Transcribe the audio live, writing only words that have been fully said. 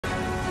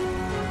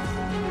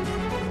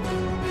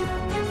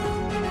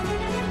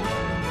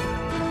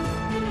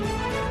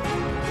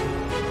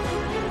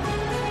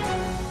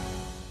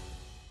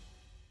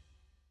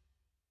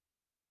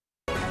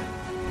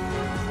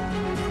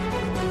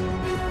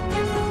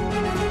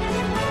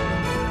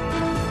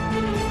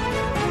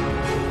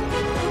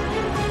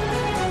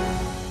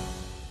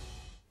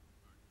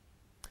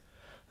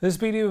This is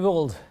PTV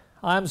World.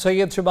 I'm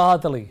SYED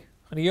SHABAHAT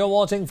and you're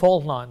watching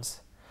Fault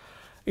Lines.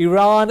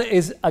 Iran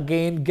is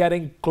again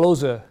getting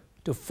closer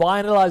to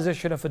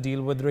finalization of a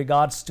deal with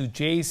regards to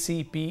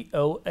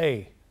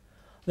JCPOA.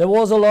 There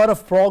was a lot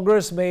of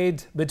progress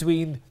made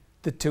between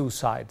the two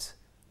sides,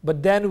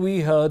 but then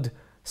we heard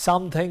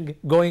something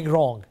going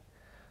wrong.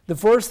 The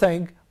first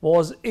thing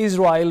was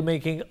Israel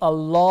making a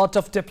lot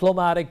of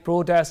diplomatic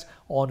protests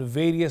on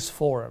various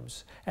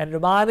forums and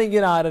reminding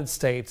United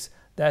States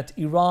that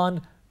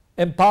Iran,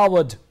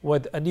 empowered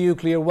with a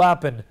nuclear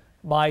weapon,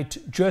 might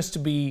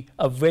just be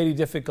a very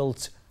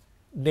difficult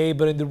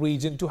neighbor in the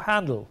region to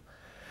handle.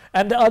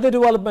 And the other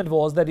development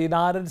was that the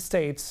United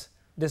States,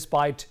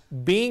 despite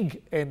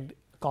being in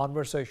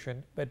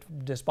conversation, but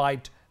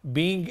despite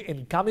being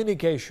in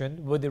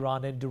communication with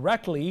Iran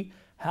indirectly,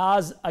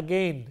 has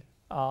again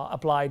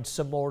applied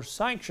some more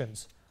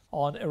sanctions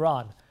on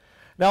Iran.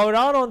 Now,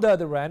 Iran, on the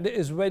other end,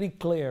 is very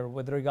clear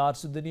with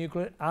regards to the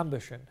nuclear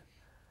ambition.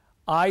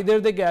 Either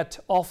they get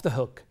off the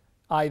hook,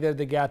 either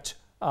they get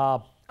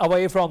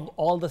away from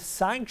all the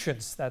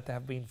sanctions that they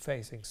have been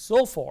facing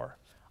so far,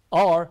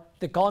 or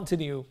they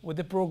continue with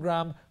the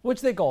program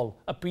which they call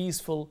a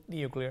peaceful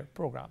nuclear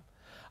program.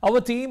 Our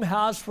team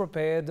has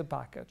prepared the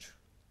package.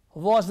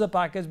 What's the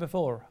package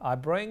before I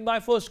bring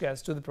my first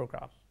guest to the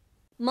program?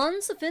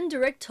 Months of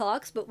indirect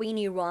talks between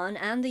Iran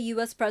and the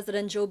U.S.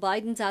 President Joe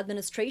Biden's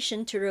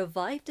administration to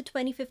revive the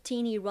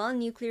 2015 Iran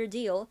nuclear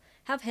deal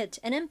have hit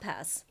an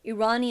impasse.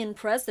 Iranian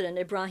President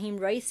Ibrahim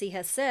Raisi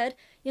has said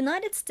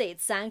United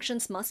States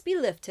sanctions must be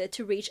lifted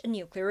to reach a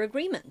nuclear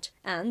agreement,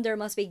 and there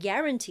must be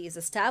guarantees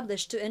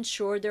established to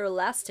ensure their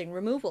lasting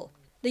removal.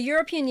 The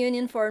European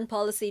Union Foreign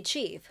Policy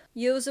Chief,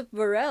 Josep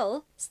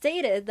Borrell,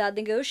 stated that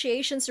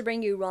negotiations to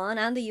bring Iran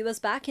and the U.S.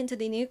 back into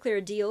the nuclear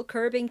deal,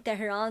 curbing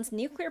Tehran's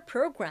nuclear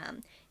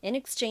program in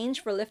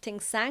exchange for lifting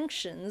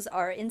sanctions,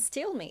 are in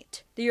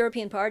stalemate. The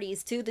European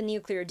parties to the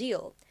nuclear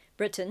deal,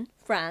 Britain,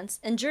 France,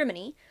 and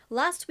Germany,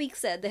 last week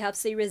said they have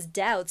serious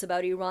doubts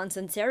about Iran's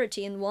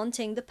sincerity in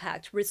wanting the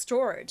pact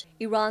restored.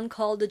 Iran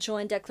called the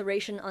joint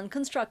declaration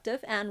unconstructive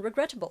and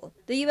regrettable.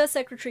 The U.S.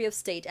 Secretary of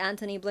State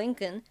Antony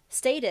Blinken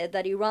stated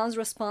that Iran's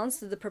response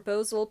to the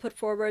proposal put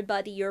forward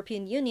by the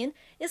European Union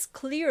is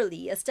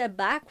clearly a step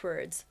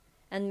backwards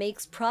and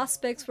makes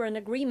prospects for an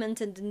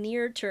agreement in the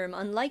near term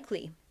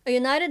unlikely. A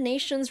United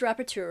Nations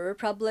rapporteur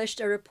published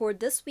a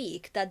report this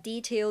week that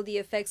detailed the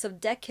effects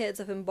of decades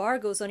of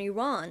embargoes on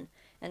Iran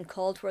and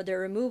called for their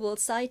removal,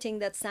 citing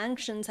that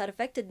sanctions had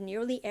affected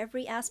nearly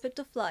every aspect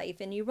of life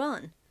in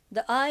Iran.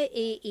 The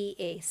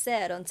IAEA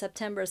said on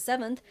September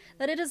 7th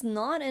that it is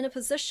not in a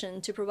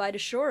position to provide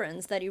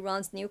assurance that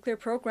Iran's nuclear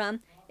program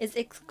is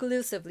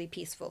exclusively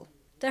peaceful.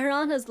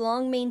 Tehran has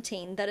long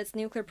maintained that its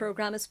nuclear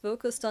program is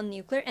focused on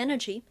nuclear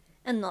energy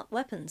and not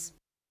weapons.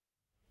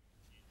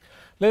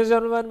 Ladies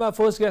and gentlemen, my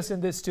first guest in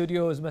this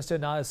studio is Mr.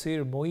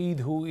 Nasir Moeed,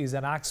 who is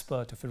an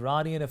expert of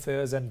Iranian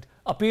affairs and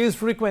appears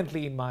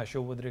frequently in my show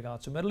with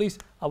regards to Middle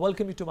East. I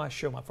welcome you to my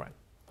show, my friend.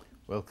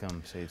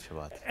 Welcome, Sayyid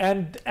Shabat.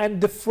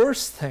 And the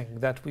first thing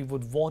that we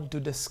would want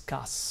to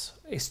discuss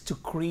is to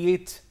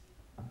create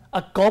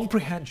a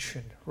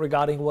comprehension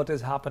regarding what is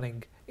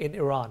happening in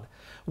Iran.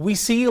 We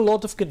see a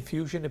lot of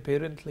confusion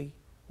apparently.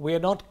 We are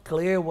not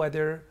clear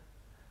whether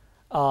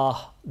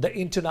the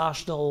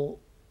international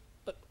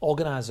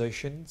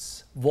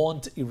organizations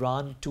want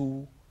Iran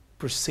to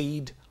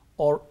proceed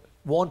or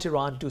want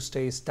Iran to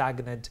stay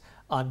stagnant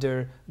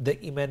under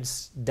the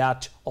immense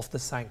debt of the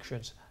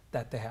sanctions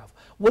that they have.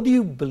 What do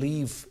you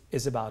believe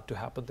is about to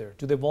happen there?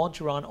 Do they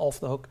want Iran off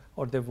the hook,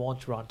 or do they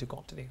want Iran to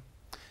continue?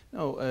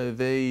 No,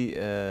 they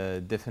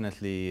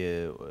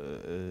definitely,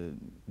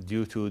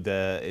 due to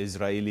the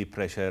Israeli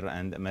pressure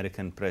and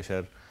American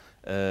pressure,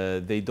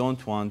 they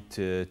don't want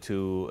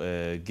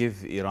to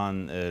give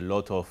Iran a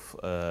lot of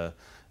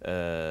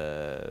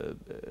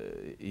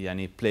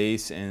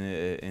place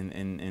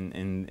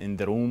in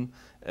the room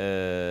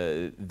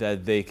that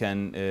they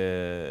can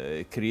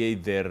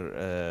create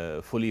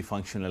their fully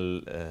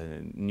functional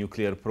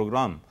nuclear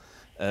program.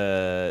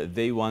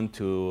 They want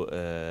to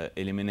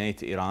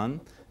eliminate Iran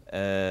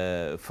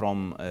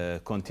from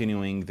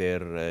continuing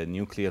their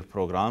nuclear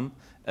program,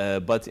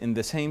 but in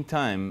the same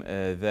time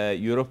the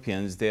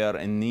Europeans, they are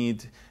in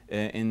need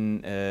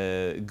in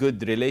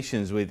good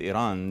relations with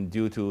Iran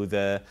due to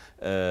the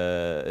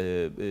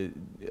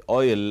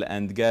oil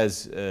and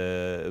gas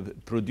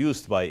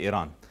produced by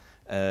Iran.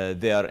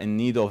 They are in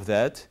need of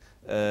that,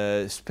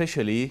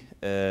 especially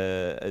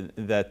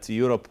that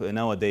Europe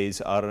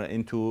nowadays are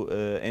into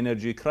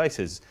energy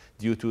crisis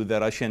due to the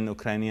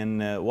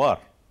Russian-Ukrainian war.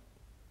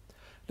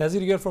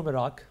 Nazir, you're from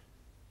Iraq.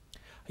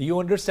 You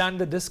understand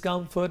the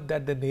discomfort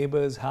that the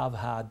neighbors have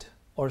had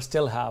or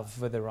still have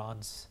with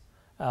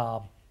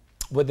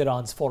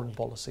Iran's foreign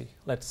policy,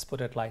 let's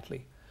put it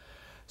lightly.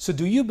 So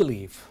do you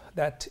believe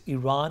that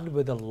Iran,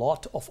 with a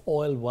lot of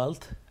oil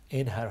wealth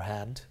in her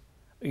hand,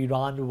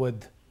 Iran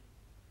with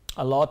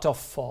a lot of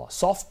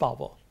soft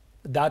power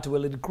that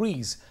will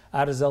increase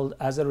as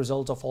a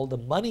result of all the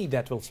money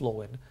that will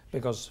flow in,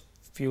 because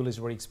fuel is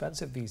very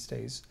expensive these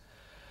days,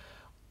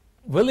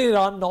 Will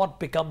Iran not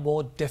become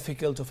more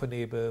difficult of a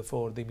neighbor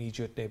for the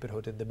immediate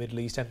neighborhood in the Middle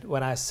East? And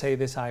when I say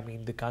this, I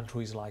mean the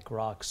countries like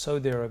Iraq,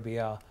 Saudi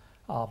Arabia,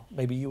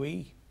 maybe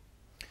UAE.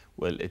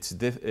 Well, it's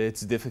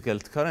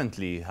difficult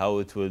currently. How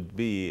it would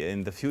be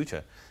in the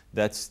future?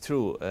 That's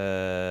true.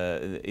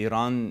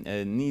 Iran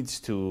needs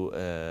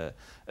to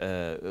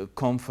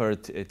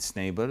comfort its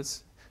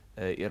neighbors.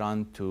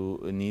 Iran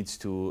needs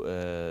to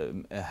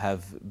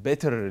have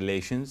better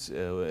relations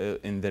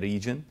in the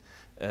region.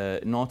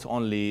 Not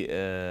only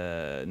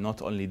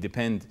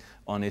depend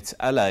on its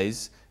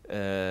allies,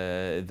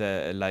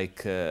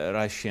 like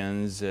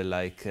Russians,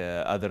 like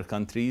other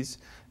countries.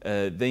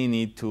 They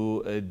need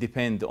to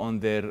depend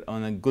on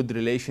a good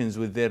relations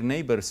with their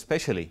neighbors,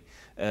 especially.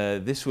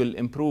 This will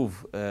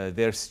improve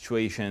their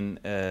situation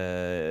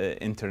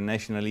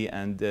internationally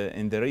and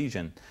in the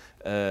region.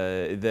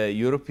 The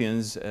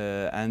Europeans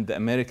and the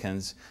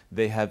Americans,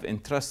 they have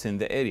interests in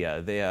the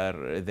area.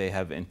 They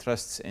have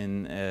interests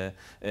in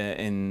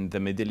the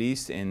Middle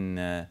East,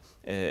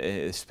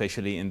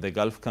 especially in the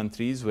Gulf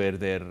countries, where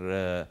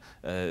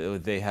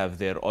they have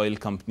their oil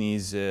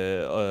companies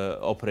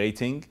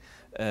operating.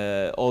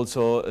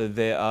 Also,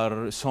 they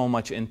are so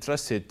much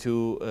interested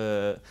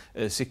to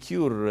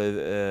secure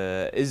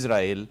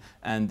Israel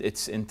and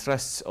its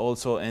interests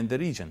also in the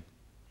region.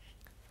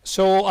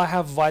 So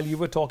while you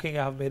were talking,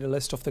 I have made a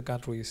list of the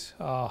countries.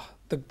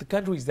 The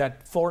countries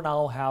that for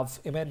now have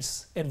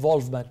immense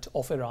involvement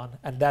of Iran,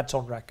 and that's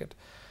on record.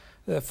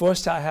 The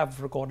first I have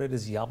recorded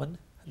is Yemen,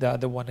 the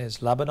other one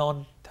is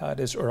Lebanon, third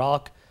is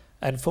Iraq,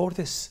 and fourth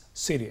is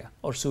Syria.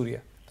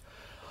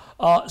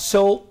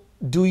 So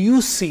do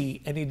you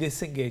see any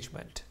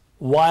disengagement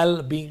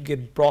while being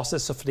in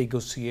process of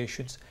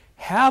negotiations?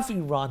 Have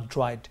Iran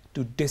tried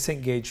to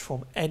disengage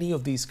from any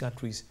of these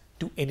countries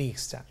to any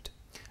extent?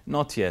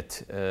 Not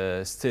yet.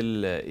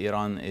 Still,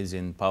 Iran is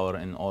in power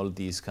in all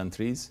these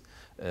countries.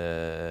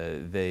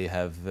 They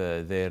have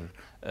their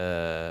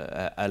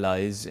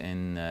allies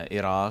in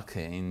Iraq,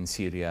 in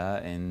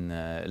Syria, in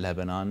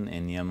Lebanon,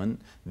 in Yemen.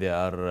 They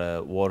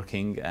are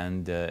working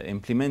and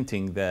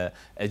implementing the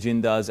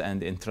agendas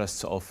and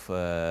interests of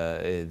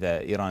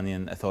the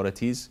Iranian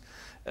authorities.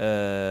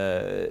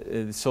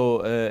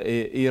 So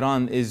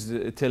Iran is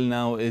till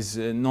now is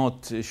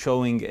not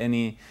showing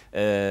any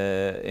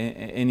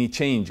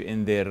change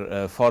in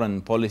their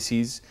foreign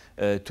policies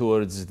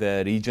towards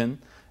the region.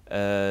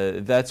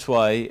 That's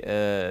why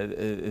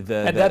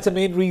that's the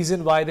main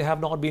reason why they have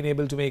not been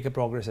able to make a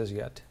progress as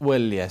yet.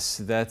 Well, yes,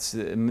 that's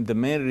the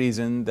main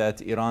reason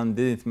that Iran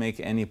didn't make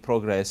any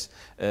progress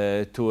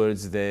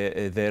towards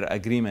their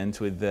agreement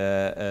with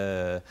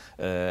the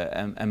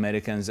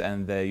Americans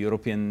and the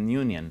European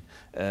Union.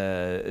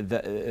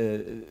 That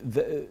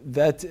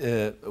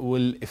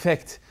will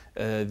affect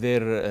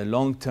their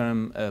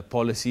long-term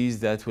policies,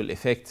 that will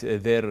affect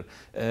their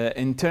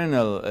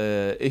internal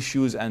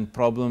issues and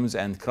problems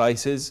and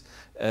crises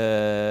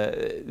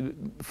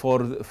for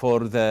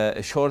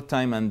the short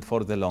time and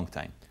for the long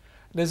time.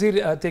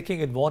 Nazir,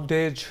 taking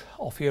advantage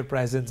of your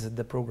presence in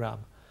the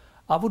program,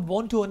 I would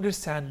want to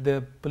understand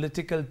the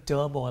political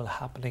turmoil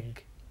happening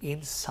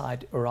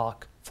inside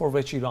Iraq, for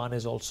which Iran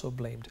is also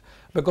blamed,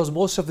 because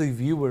most of the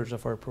viewers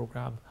of our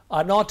program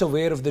are not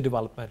aware of the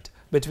development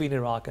between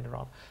Iraq and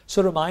Iran.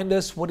 So remind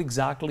us what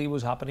exactly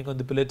was happening on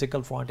the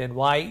political front and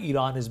why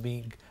Iran is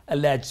being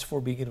alleged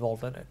for being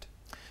involved in it.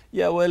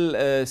 Yeah,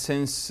 well,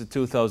 since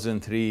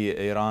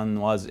 2003, Iran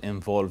was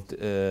involved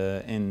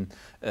in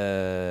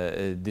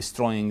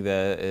destroying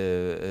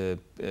the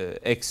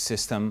X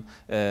system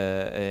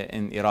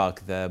in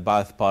Iraq, the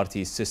Ba'ath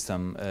Party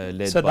system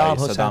led by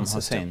Saddam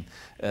Hussein.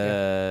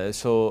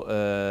 So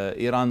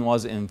Iran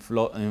was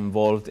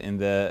involved in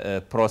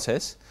the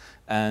process,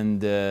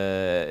 and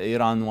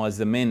Iran was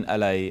the main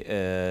ally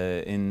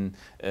in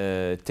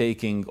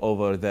taking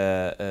over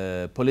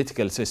the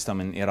political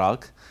system in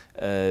Iraq.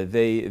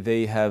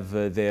 They have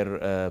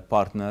their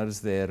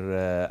partners, their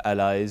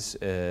allies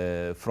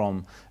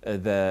from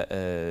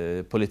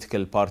the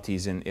political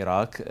parties in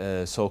Iraq,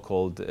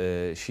 so-called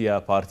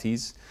Shia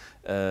parties.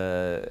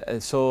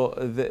 So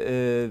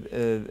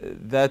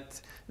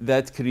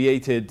that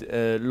created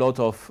a lot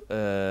of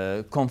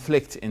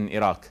conflict in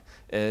Iraq,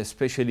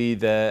 especially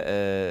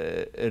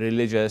the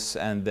religious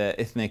and the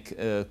ethnic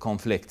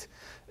conflict.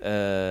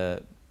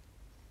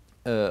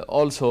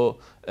 Also,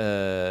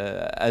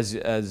 as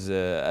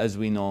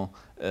we know,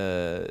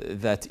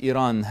 that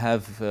Iran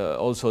have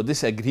also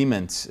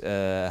disagreements,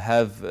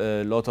 have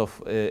a lot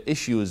of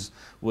issues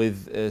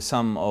with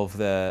some of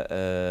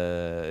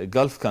the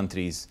Gulf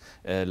countries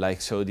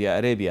like Saudi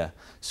Arabia.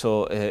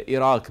 So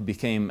Iraq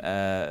became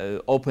an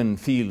open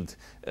field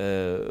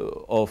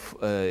of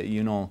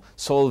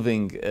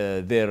solving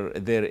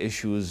their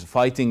issues,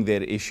 fighting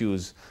their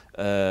issues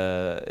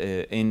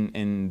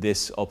in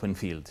this open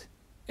field.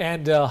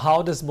 And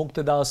how does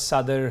Muqtada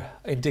Sadr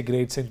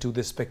integrates into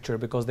this picture?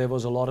 Because there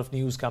was a lot of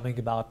news coming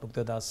about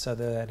Muqtada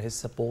Sadr and his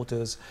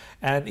supporters,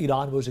 and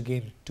Iran was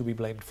again to be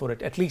blamed for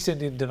it, at least in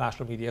the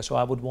international media. So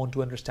I would want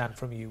to understand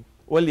from you.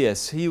 Well,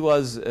 yes, he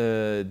was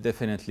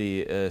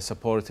definitely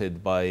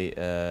supported by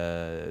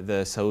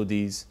the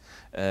Saudis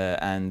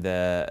and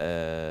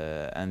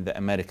the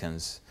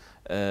Americans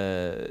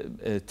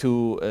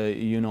to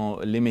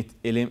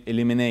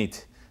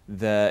eliminate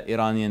the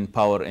Iranian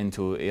power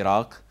into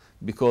Iraq,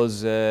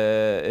 because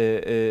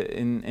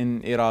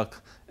in Iraq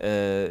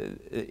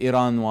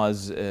Iran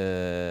was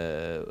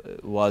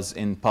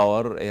in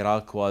power.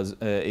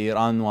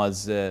 Iran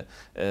was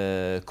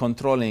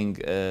controlling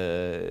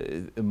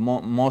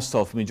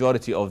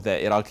majority of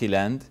the Iraqi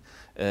land,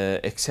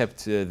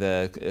 except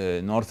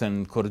the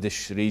northern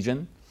Kurdish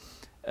region.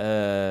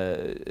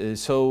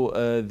 So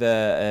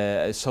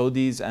the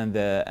Saudis and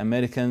the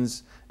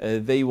Americans,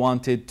 they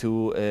wanted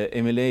to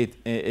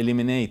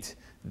eliminate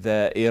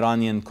the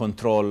Iranian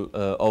control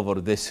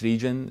over this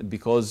region,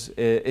 because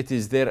it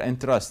is their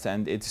interest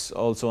and it's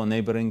also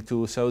neighboring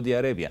to Saudi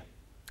Arabia.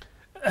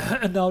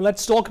 Now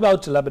let's talk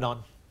about Lebanon.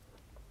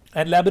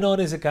 And Lebanon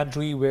is a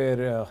country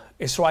where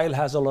Israel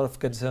has a lot of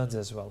concerns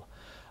as well,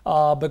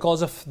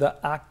 because of the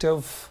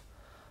active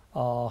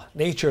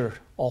nature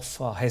of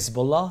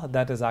Hezbollah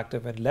that is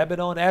active in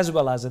Lebanon as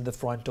well as in the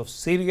front of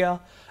Syria.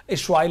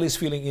 Israel is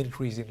feeling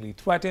increasingly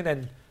threatened,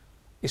 and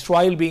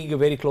Israel, being a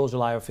very close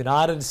ally of the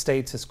United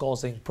States, is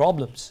causing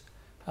problems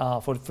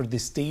for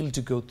this deal to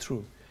go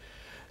through.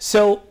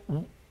 So,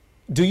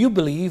 do you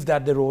believe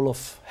that the role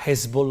of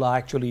Hezbollah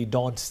actually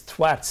daunts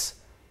threats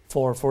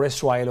for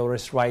Israel or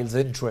Israel's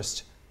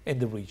interest in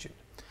the region?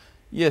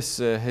 Yes,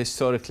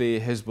 historically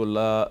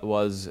Hezbollah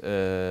was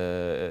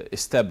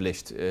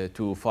established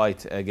to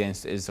fight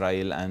against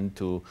Israel and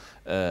to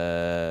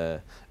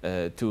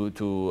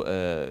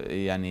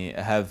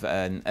have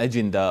an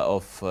agenda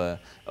of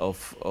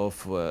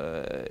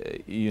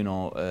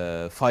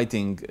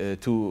fighting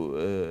to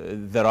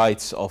the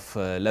rights of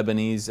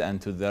Lebanese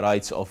and to the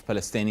rights of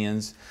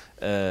Palestinians.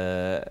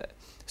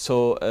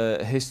 So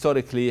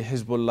historically,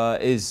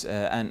 Hezbollah is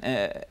an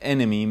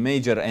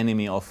major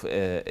enemy of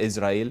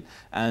Israel,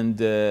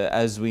 and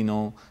as we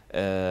know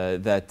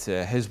that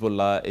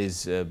Hezbollah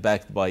is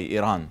backed by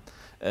Iran.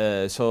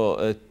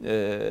 So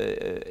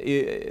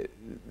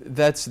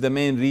that's the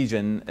main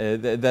reason.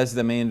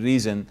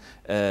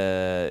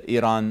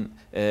 Iran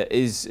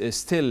is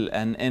still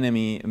an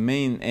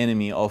main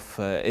enemy of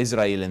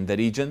Israel in the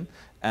region,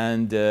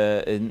 and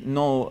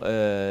no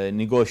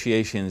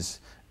negotiations.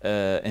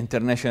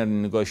 International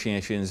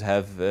negotiations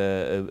have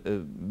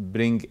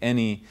bring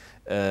any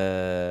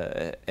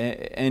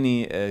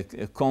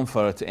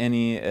comfort,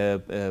 any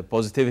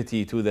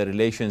positivity to the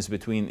relations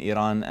between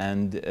Iran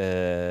and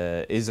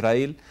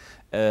Israel.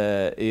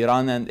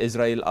 Iran and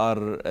Israel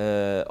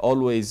are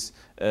always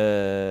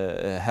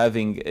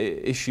having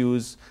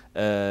issues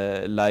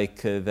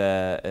like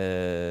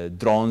the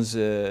drones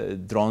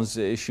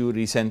issue,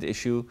 recent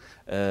issue,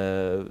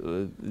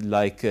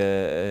 like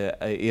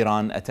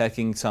Iran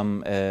attacking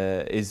some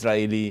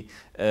Israeli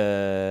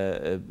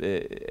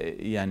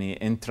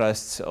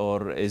interests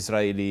or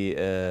Israeli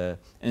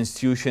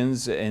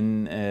institutions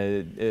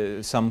in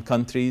some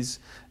countries,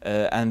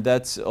 and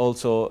that's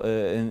also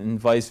in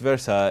vice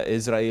versa.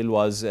 Israel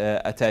was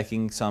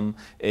attacking some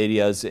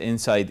areas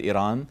inside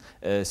Iran,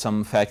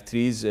 some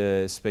factories,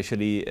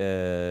 especially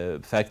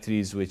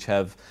factories which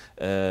have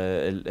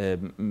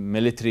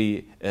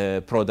military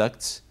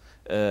products.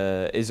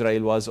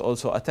 Israel was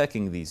also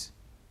attacking these.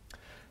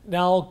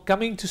 Now,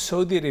 coming to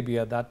Saudi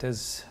Arabia, that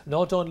is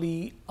not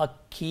only a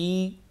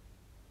key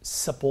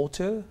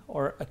supporter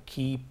or a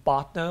key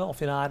partner of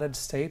the United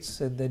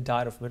States in the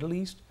entire of Middle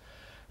East,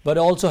 but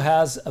also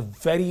has a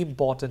very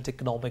important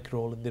economic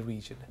role in the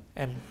region.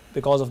 And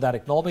because of that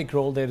economic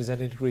role, there is an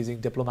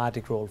increasing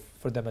diplomatic role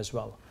for them as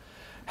well.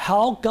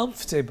 How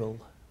comfortable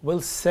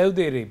will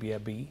Saudi Arabia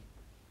be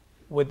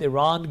with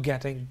Iran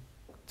getting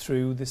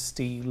through this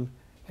deal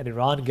and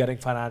Iran getting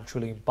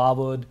financially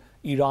empowered,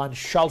 Iran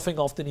shelving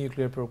off the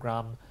nuclear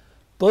program,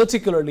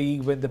 particularly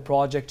when the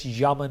project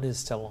Yemen is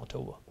still not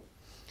over?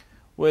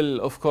 Well,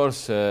 of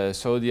course,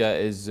 Saudi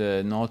is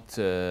not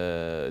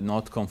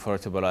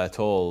comfortable at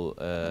all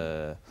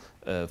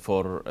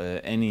for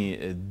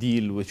any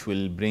deal which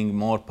will bring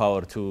more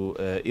power to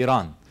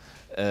Iran.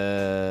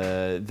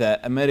 The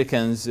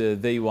Americans,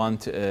 they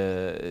want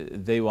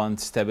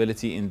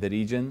stability in the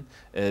region.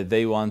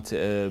 They want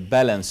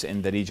balance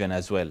in the region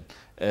as well.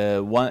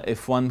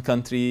 If one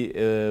country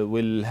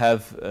will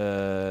have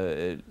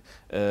a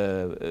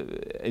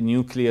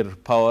nuclear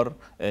power,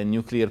 a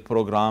nuclear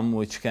program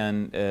which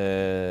can,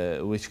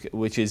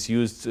 which is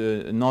used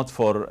not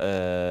for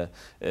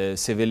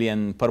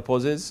civilian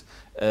purposes,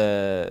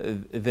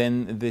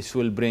 then this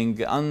will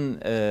bring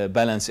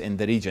unbalance in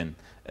the region.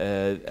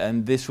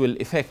 And this will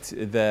affect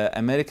the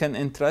American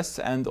interests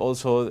and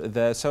also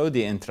the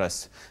Saudi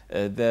interests.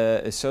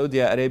 The Saudi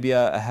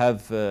Arabia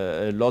have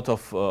a lot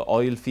of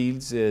oil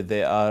fields.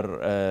 They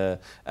are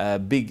a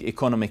big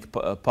economic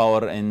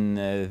power in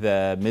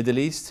the Middle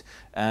East,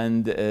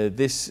 and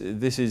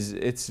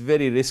it's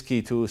very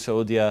risky to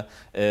Saudi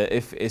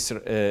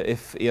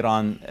if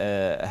Iran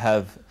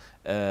have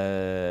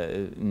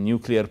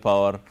nuclear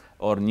power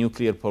or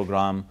nuclear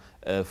program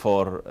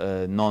for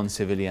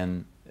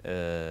non-civilian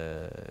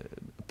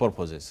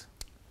purposes.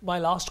 My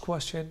last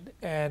question,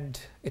 and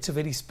it's a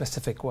very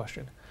specific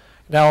question.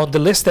 Now, on the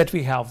list that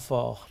we have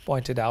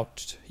pointed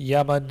out,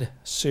 Yemen,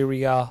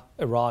 Syria,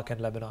 Iraq, and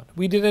Lebanon,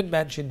 we didn't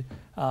mention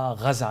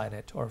Gaza in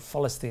it or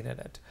Palestine in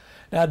it.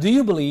 Now, do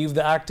you believe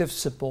the active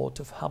support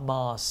of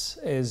Hamas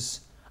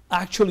is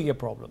actually a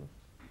problem,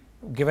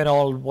 given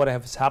all what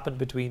has happened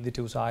between the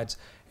two sides,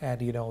 and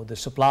the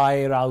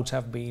supply routes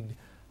have been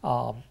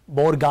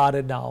more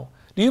guarded now?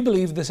 Do you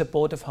believe the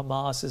support of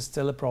Hamas is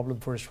still a problem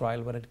for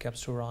Israel when it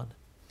comes to Iran?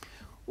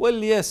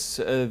 Well, yes,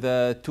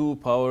 the two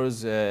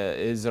powers,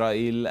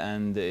 Israel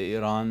and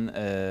Iran,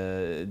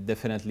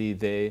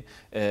 definitely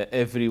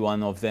every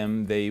one of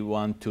them, they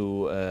want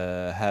to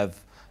have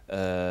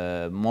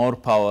more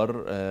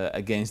power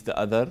against the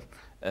other.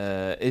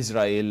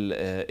 Israel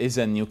is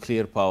a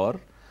nuclear power,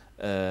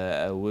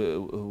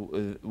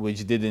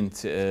 which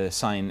didn't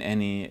sign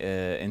any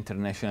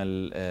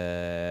international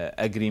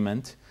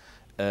agreement,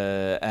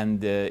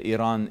 and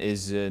Iran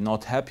is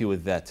not happy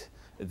with that.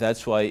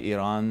 That's why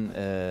Iran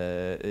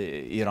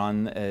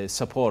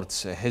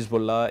supports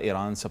Hezbollah,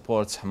 Iran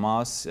supports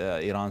Hamas,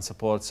 Iran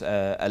supports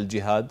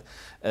Al-Jihad.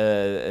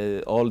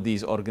 All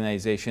these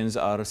organizations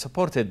are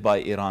supported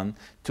by Iran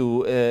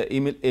to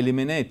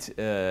eliminate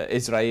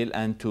Israel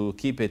and to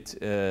keep it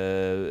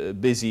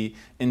busy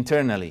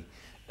internally.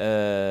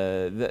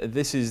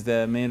 This is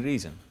the main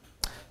reason.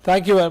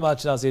 Thank you very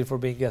much, Nazir, for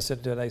being guest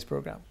in today's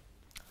program.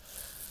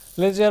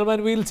 Ladies and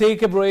gentlemen, we'll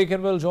take a break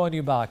and we'll join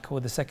you back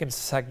with the second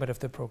segment of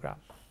the program.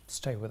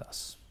 Stay with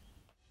us.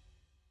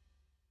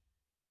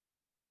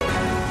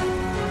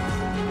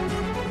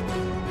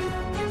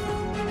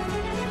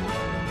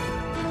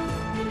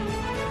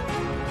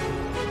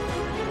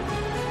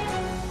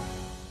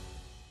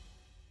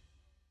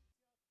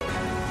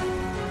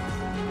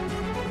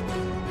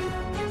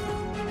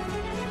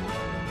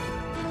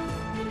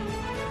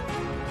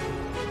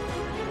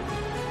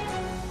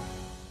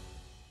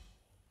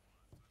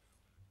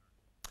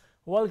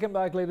 Welcome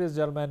back, ladies and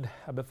gentlemen.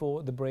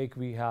 Before the break,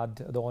 we had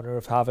the honor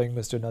of having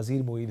Mr.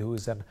 Nazir Mueed, who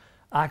is an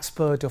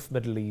expert of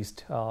Middle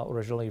East,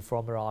 originally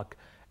from Iraq.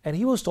 And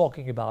he was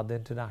talking about the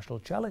international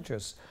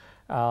challenges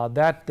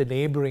that the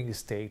neighboring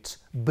states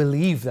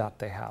believe that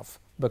they have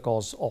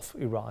because of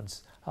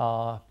Iran's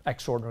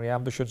extraordinary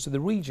ambitions in the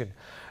region.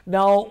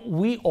 Now,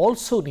 we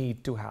also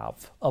need to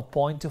have a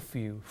point of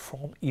view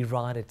from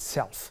Iran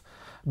itself,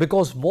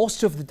 because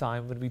most of the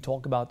time when we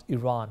talk about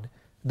Iran,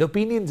 the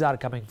opinions are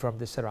coming from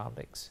the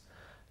surroundings.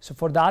 So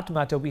for that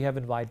matter, we have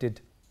invited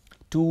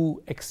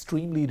two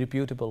extremely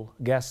reputable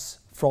guests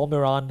from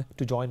Iran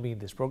to join me in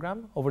this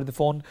program. Over the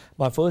phone,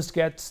 my first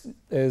guest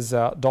is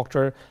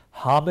Dr.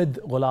 Hamid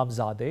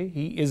Ghulamzadeh.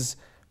 He is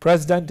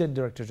President and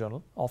Director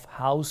General of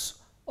House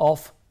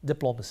of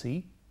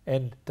Diplomacy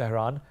in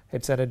Tehran.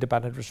 It's an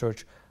independent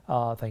research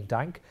think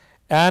tank.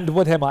 And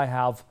with him, I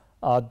have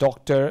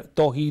Dr.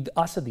 Tawheed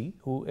Asadi,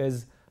 who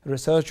is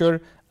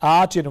researcher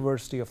at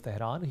University of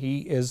Tehran. He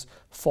is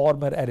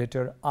former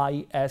editor,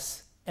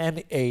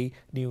 ISNA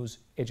News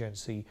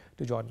Agency,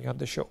 to join me on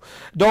the show.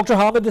 Dr.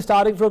 Hamid,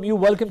 starting from you,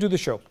 welcome to the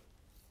show.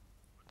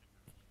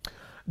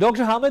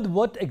 Dr. Hamid,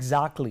 what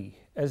exactly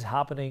is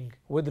happening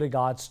with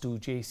regards to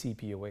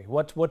JCPOA?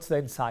 What's the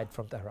insight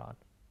from Tehran?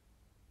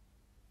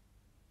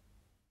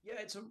 Yeah,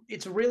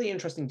 it's a really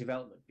interesting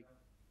development.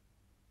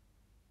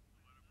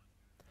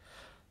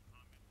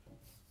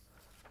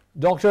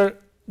 Dr.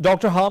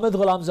 Hamid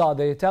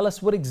Ghulamzadeh, tell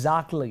us what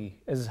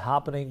exactly is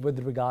happening with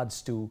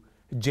regards to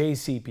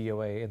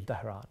JCPOA in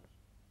Tehran.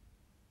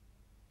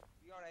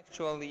 We are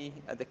actually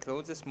at the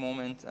closest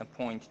moment and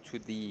point to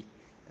the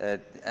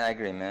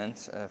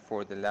agreement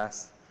for the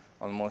last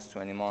almost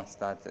 20 months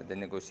that the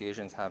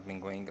negotiations have been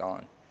going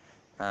on.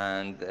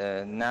 And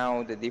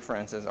now the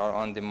differences are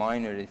on the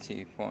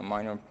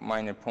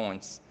minor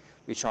points,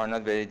 which are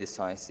not very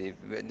decisive.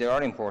 They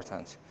are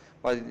important,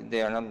 but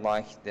they are not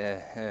like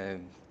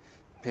the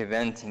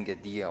preventing a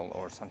deal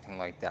or something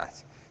like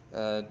that.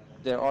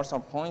 There are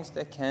some points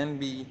that can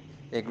be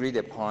agreed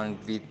upon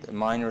with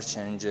minor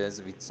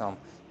changes, with some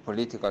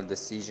political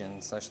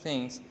decisions, such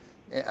things.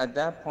 At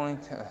that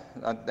point,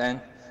 then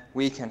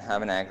we can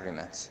have an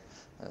agreement.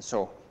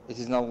 So it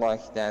is not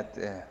like that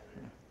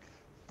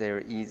there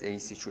is a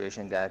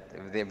situation that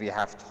we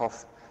have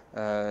tough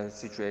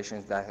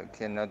situations that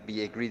cannot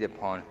be agreed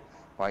upon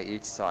by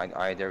each side,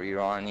 either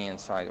Iranian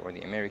side or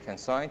the American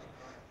side.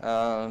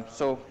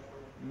 So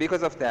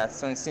because of that,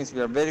 since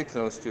we are very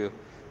close to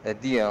a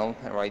deal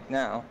right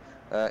now,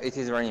 it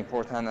is very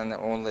important, and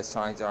all the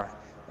sides are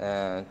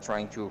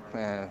trying to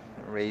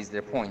raise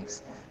their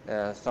points.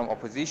 Some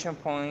opposition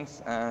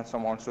points and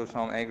some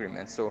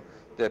agreements. So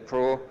the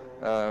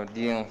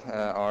pro-deal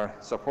are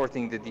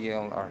supporting the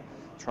deal, are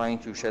trying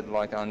to shed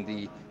light on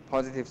the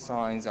positive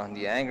sides, on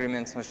the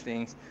agreements, such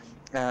things,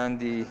 and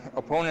the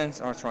opponents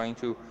are trying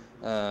to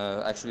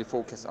actually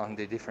focus on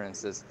the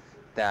differences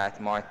that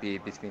might be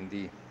between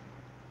the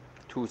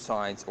two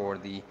sides, or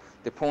the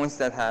points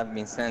that have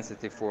been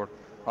sensitive for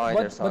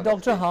either But side of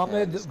Dr. the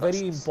Hamid, very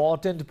discussions.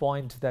 important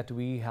point that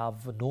we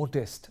have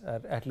noticed,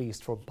 at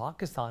least from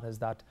Pakistan, is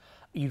that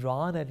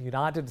Iran and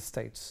United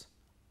States,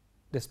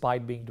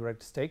 despite being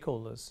direct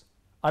stakeholders,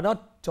 are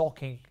not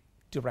talking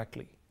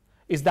directly.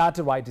 Is that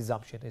a right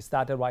assumption? Is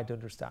that a right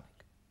understanding?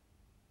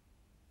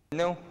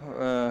 No,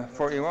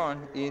 for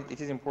Iran, it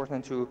is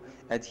important to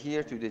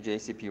adhere to the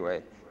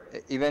JCPOA.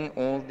 Even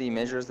all the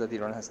measures that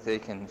Iran has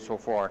taken so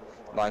far,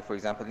 like, for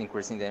example,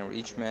 increasing the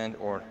enrichment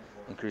or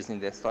increasing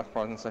the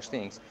stockpiles and such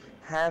things,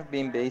 have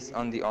been based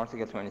on the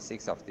Article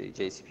 26 of the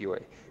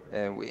JCPOA,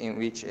 in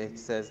which it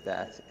says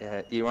that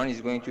Iran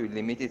is going to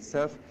limit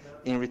itself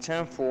in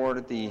return for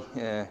the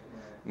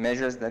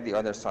measures that the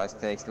other side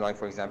takes, like,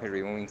 for example,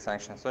 removing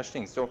sanctions, such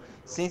things. So,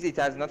 since it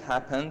has not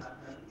happened,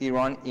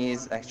 Iran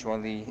is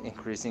actually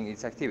increasing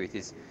its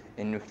activities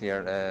in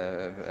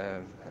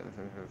nuclear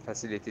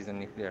facilities and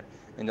nuclear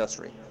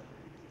industry.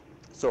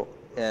 So,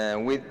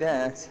 with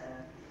that,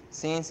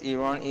 since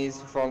Iran is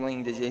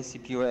following the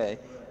JCPOA,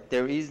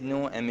 there is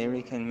no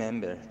American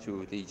member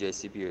to the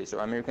JCPOA. So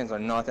Americans are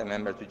not a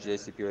member to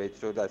JCPOA,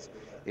 so that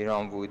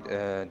Iran would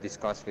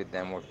discuss with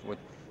them or would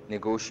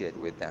negotiate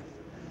with them.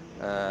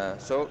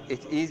 So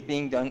it is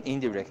being done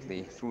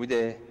indirectly through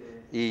the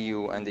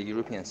EU and the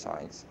European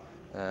sides.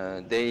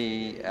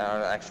 They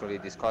are actually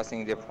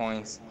discussing the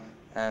points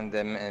and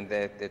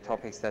the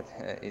topics that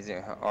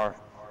are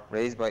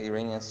raised by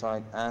Iranian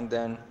side, and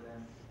then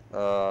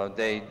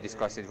they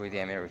discuss it with the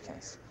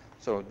Americans.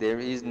 So there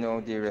is no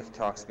direct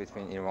talks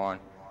between Iran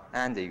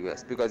and the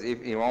US, because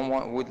if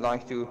Iran would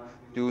like to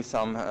do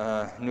some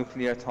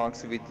nuclear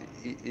talks with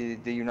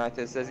the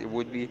United States, it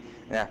would be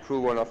an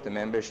approval of the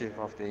membership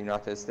of the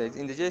United States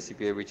in the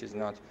JCPOA, which is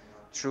not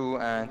true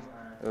and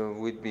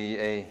would be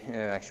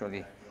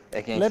actually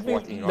against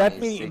what Iran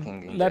is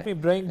seeking. Let me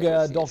bring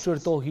Dr.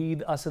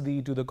 Tawheed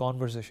Asadi to the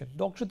conversation.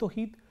 Dr.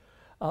 Tawheed,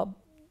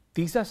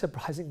 these are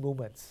surprising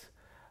moments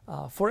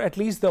for at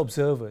least the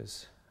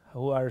observers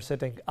who are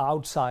sitting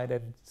outside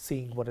and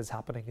seeing what is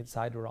happening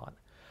inside Iran.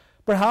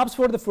 Perhaps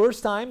for the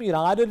first time,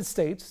 United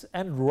States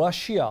and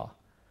Russia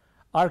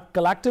are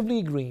collectively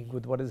agreeing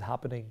with what is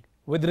happening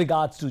with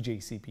regards to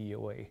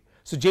JCPOA.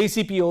 So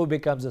JCPOA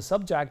becomes a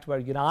subject where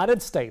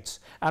United States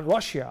and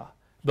Russia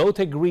both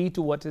agree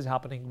to what is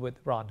happening with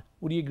Iran.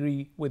 Would you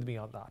agree with me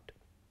on that?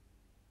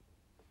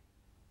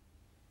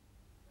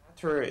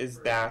 The matter is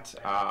that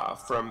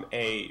from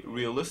a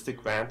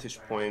realistic vantage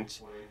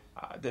point,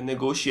 the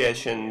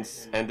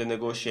negotiations and the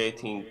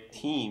negotiating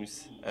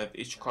teams of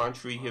each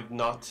country have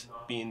not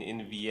been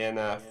in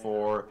Vienna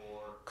for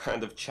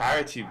kind of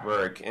charity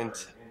work, and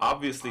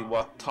obviously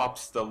what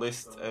tops the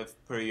list of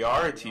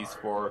priorities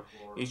for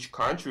each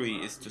country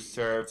is to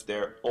serve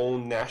their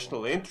own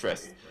national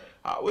interest.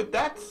 With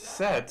that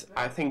said,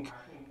 I think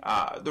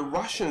the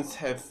Russians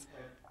have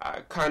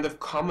kind of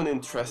common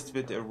interest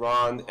with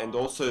Iran and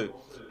also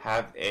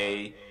have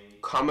a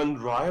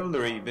common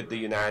rivalry with the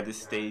United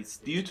States,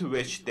 due to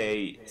which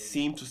they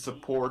seem to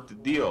support the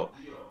deal.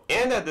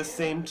 And at the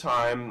same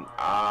time,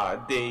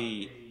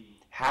 they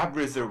have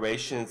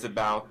reservations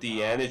about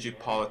the energy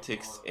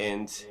politics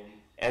and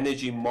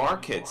energy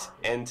market,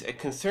 and a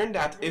concern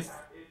that if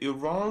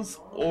Iran's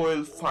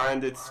oil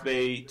finds its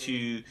way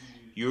to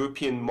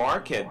European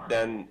market,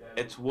 then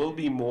it will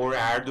be more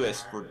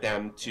arduous for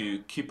them to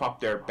keep up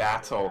their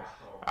battle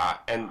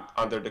and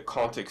under the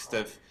context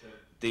of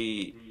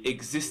the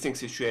existing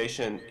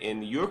situation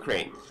in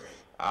Ukraine.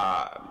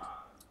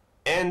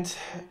 And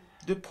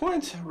the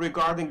point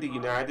regarding the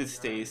United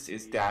States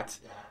is that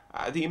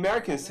the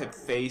Americans have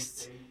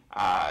faced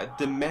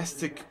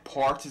domestic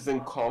partisan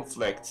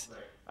conflicts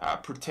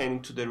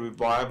pertaining to the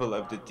revival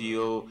of the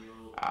deal.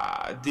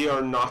 They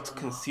are not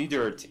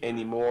considered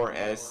anymore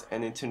as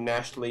an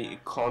internationally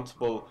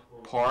accountable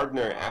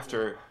partner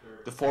after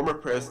the former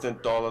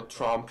President Donald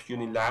Trump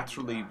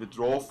unilaterally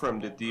withdrew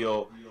from the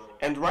deal.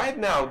 And right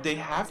now they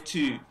have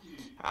to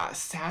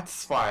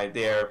satisfy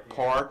their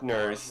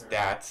partners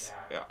that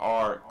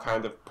are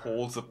kind of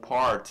poles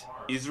apart.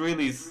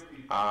 Israelis,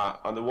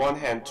 on the one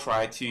hand,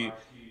 try to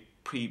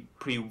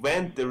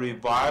prevent the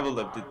revival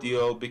of the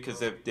deal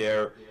because of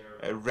their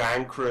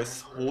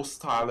rancorous,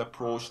 hostile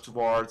approach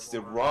towards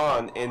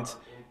Iran, and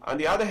on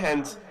the other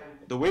hand,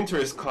 the winter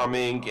is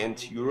coming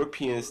and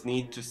Europeans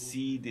need to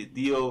see the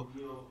deal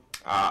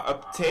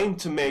obtained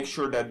to make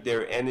sure that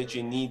their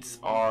energy needs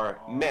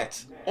are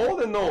met. All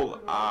in all,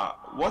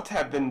 what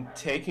have been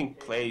taking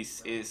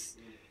place is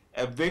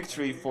a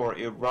victory for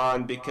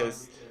Iran,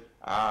 because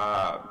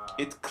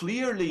it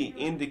clearly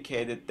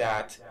indicated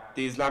that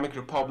the Islamic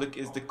Republic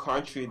is the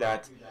country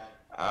that,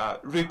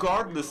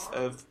 regardless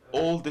of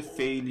all the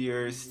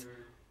failures,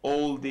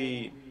 all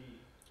the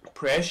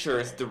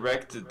pressures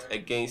directed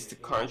against the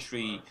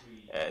country,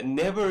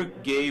 never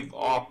gave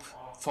up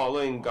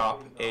following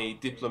up a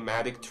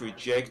diplomatic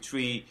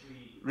trajectory,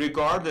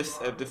 regardless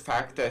of the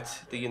fact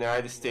that the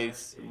United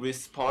States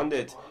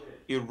responded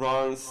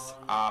Iran's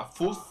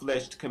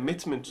full-fledged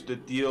commitment to the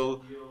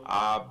deal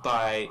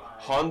by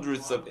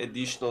hundreds of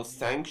additional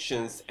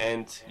sanctions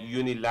and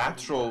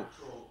unilateral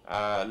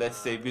let's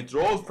say,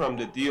 withdrawal from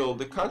the deal,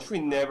 the country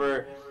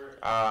never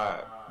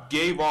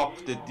gave up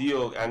the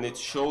deal, and it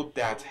showed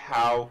that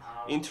how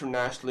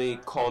internationally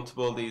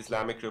accountable the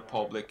Islamic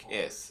Republic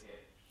is.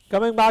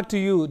 Coming back to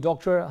you,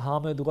 Dr.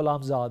 Hamid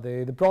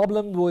Ghulamzadeh, the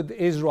problem with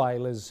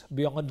Israel is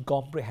beyond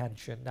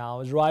comprehension. Now,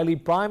 Israeli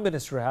Prime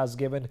Minister has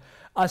given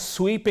a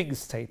sweeping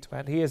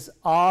statement. He has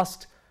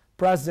asked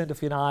President of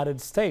the United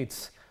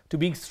States to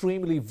be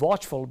extremely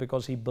watchful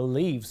because he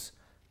believes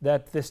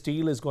that this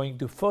deal is going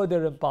to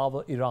further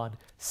empower Iran,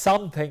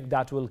 something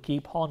that will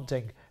keep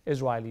haunting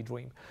Israeli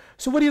dream.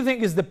 So what do you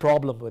think is the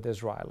problem with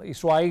Israel?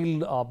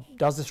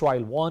 Does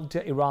Israel want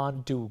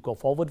Iran to go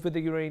forward with the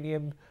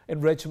uranium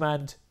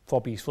enrichment for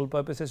peaceful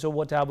purposes or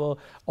whatever?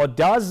 Or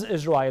does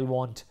Israel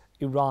want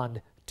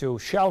Iran to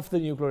shelve the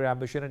nuclear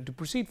ambition and to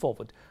proceed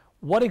forward?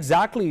 What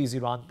exactly is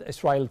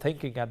Israel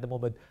thinking at the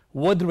moment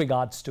with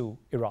regards to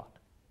Iran?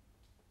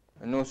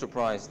 No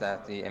surprise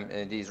that the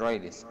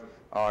Israelis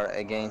are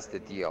against the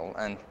deal,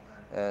 and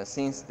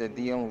since the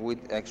deal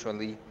would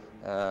actually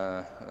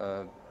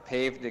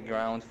pave the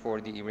ground for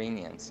the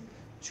Iranians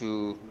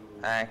to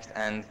act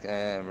and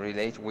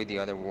relate with the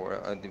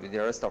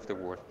rest of the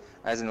world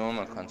as a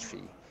normal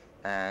country,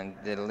 and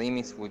the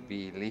limits would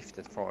be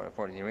lifted for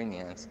the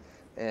Iranians,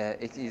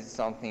 it is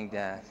something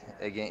that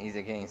is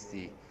against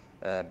the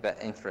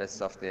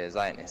interests of the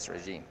Zionist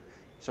regime.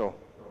 So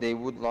they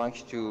would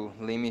like to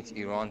limit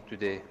Iran to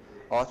the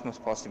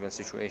utmost possible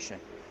situation,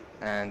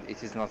 and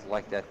it is not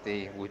like that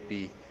they would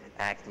be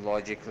act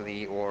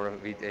logically or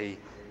with a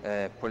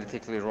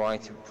politically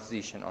right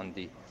position on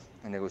the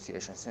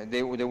negotiations.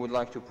 They would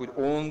like to put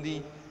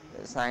only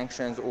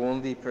sanctions,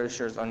 only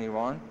pressures on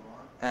Iran,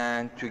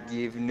 and to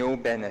give no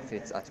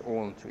benefits at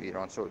all to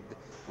Iran. So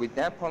with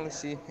that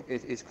policy,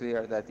 it is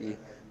clear that the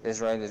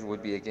Israelis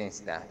would be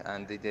against that,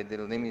 and the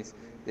limits,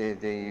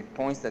 the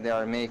points that they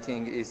are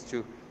making is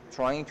to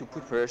trying to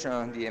put pressure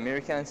on the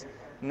Americans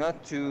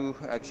not to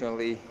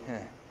actually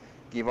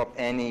give up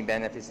any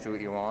benefits to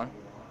Iran,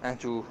 and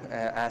to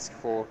ask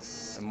for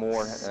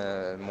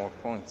more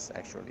points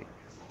actually.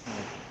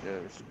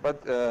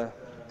 But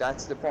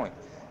that's the point.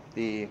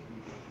 It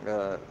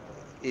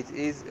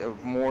is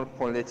more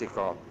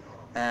political,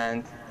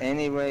 and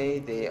anyway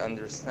they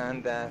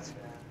understand that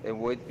it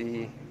would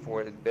be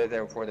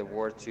better for the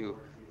world to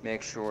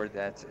make sure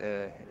that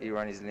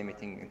Iran is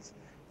limiting its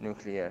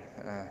nuclear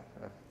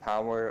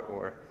power,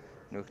 or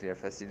nuclear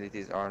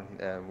facilities are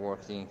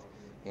working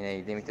in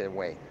a limited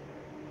way.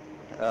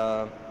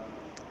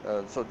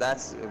 So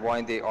that's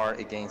why they are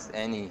against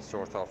any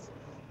sort of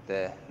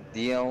the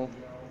deal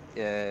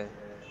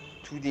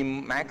to the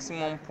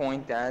maximum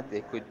point that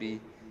they could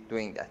be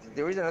doing that.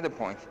 There is another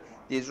point.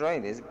 The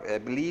Israelis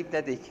believe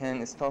that they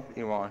can stop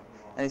Iran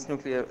and its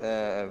nuclear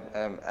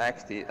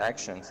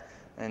actions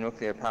and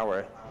nuclear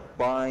power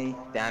by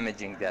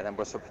damaging that and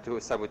by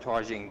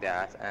sabotaging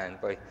that and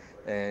by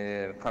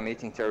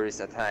committing terrorist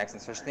attacks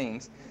and such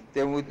things.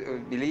 They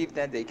would believe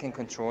that they can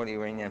control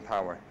Iranian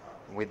power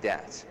with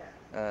that.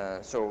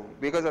 So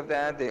because of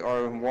that, they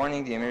are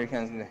warning the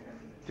Americans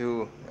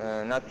to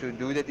not to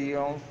do the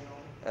deal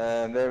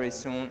very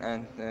soon,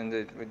 and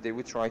they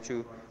would try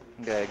to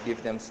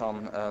give them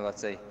some,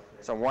 let's say,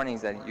 some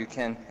warnings that you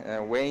can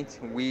wait.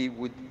 We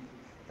would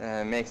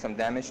make some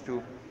damage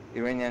to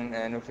Iranian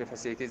nuclear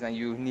facilities, and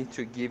you need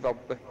to give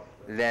up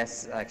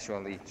less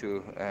actually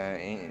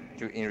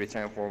in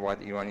return for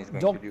what Iran is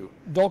going to do.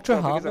 Dr.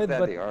 So Hamid,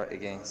 but they are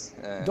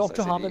against.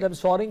 Dr. Hamid, I'm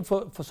sorry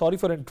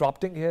for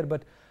interrupting here,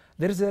 but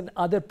there is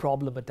another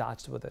problem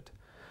attached with it.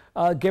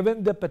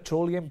 Given the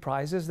petroleum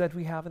prices that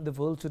we have in the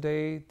world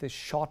today, the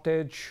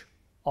shortage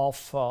of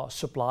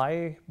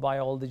supply by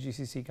all the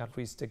GCC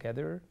countries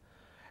together,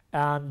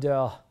 and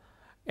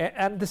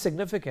the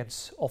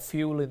significance of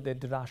fuel in the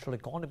international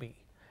economy,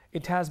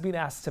 it has been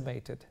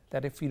estimated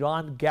that if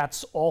Iran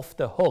gets off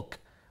the hook,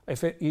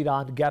 if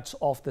Iran gets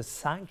off the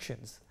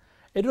sanctions,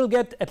 it will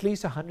get at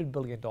least $100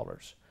 billion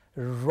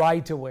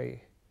right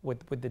away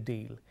with the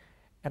deal.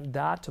 And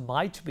that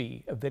might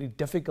be a very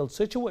difficult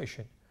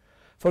situation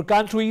for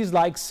countries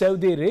like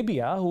Saudi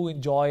Arabia, who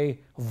enjoy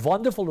a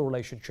wonderful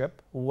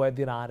relationship with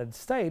the United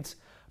States,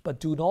 but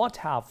do not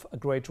have a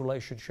great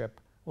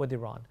relationship with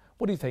Iran.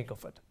 What do you think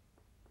of it?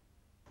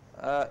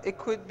 It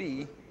could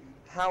be.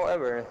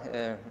 However,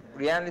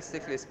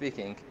 realistically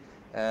speaking,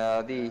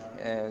 the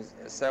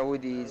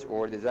Saudis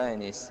or the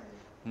Zionists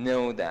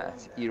know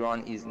that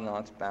Iran is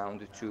not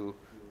bound to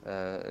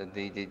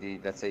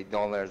let's say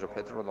dollars or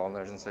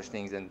petrodollars and such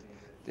things, and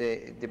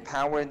the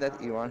power that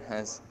Iran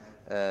has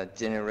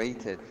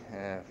generated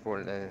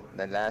for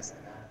the last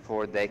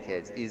 4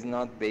 decades is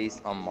not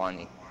based on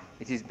money.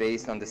 It is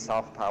based on the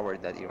soft power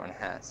that Iran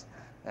has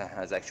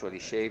actually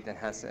shaped and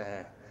has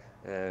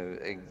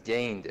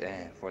gained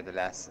for the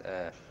last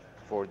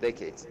 4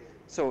 decades.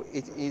 So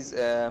it is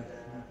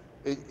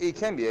it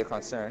can be a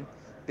concern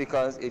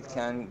because it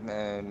can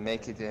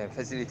make it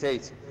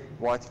facilitate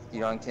what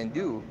Iran can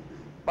do.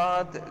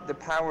 But the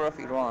power of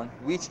Iran,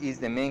 which is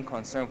the main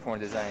concern for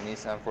the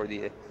Zionists and for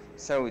the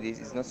Saudis,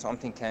 is not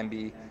something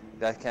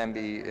that can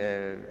be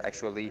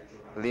actually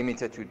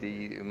limited to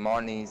the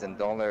monies and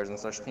dollars and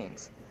such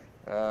things.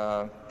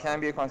 Can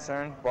be a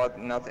concern, but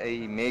not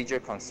a major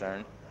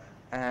concern,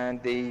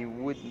 and they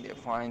would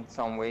find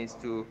some ways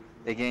to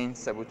again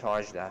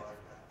sabotage that.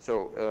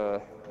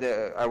 So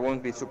I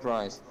won't be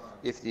surprised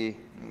if the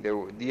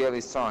deal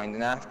is signed,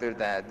 and after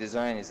that the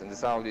Zionists and the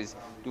Saudis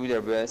do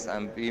their best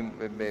and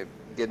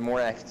get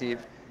more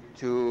active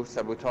to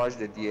sabotage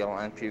the deal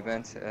and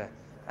prevent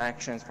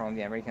actions from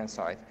the American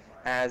side,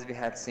 as we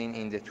had seen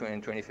in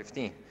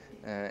 2015,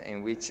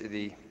 in which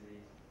the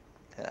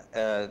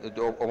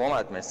Obama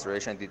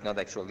administration did not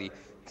actually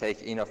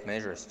take enough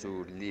measures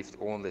to lift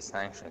all the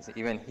sanctions.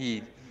 Even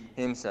he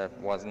himself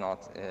was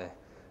not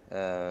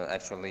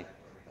actually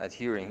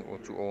adhering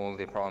to all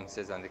the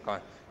promises and the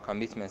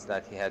commitments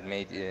that he had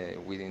made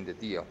within the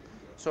deal.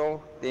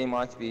 So there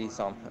might be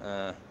some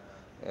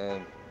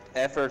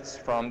efforts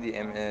from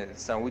the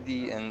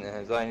Saudi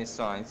and Zionist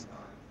sides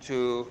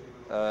to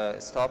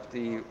stop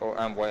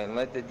and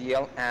violate the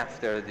deal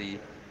after the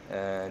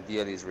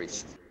deal is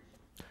reached.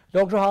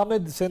 Dr.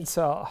 Hamid, since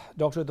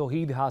Dr.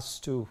 Tawheed has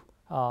to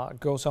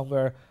go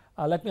somewhere,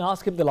 let me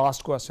ask him the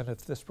last question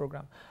of this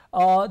program.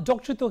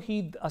 Dr.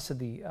 Tawheed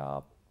Asadi,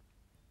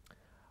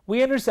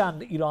 we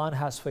understand Iran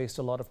has faced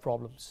a lot of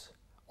problems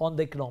on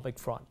the economic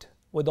front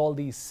with all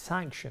these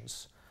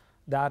sanctions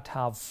that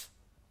have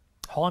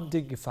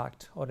haunting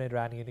effect on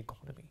Iranian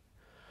economy.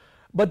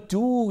 But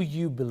do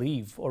you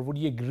believe, or would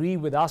you agree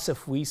with us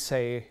if we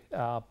say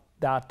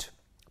that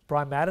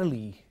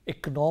primarily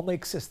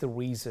economics is the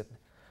reason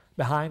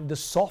behind the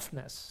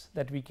softness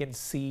that we can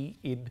see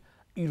in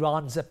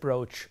Iran's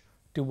approach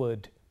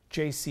toward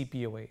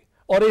JCPOA?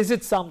 Or is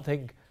it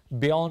something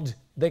beyond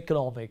the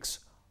economics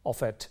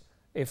of it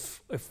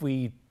if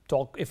we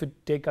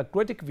take a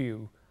critic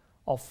view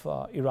of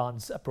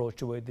Iran's approach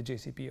toward the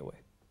JCPOA?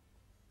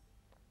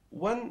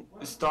 When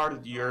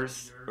started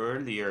years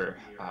earlier,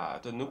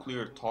 the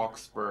nuclear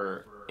talks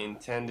were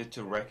intended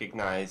to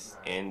recognize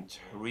and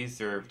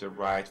reserve the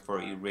right for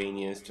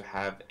Iranians to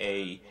have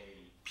a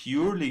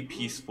purely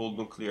peaceful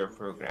nuclear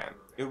program.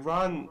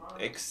 Iran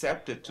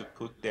accepted to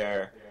put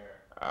their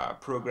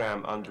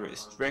program under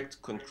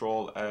strict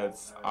control of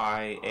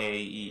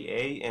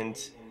IAEA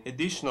and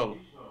additional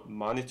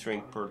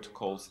monitoring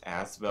protocols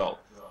as well.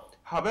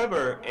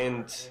 However,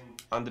 and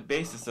on the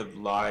basis of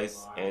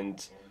lies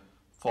and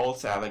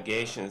false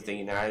allegations, the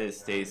United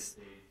States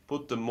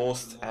put the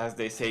most, as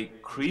they say,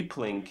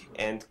 crippling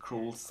and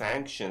cruel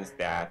sanctions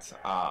that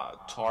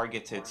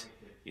targeted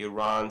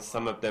Iran,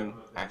 some of them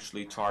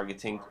actually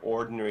targeting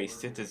ordinary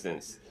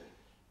citizens.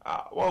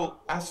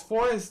 Well, as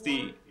far as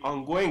the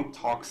ongoing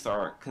talks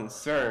are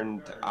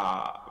concerned,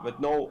 with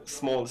no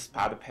small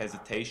spot of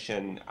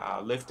hesitation,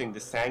 lifting the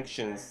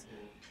sanctions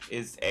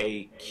is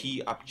a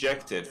key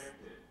objective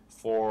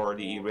for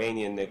the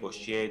Iranian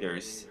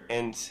negotiators.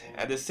 And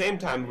at the same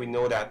time, we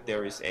know that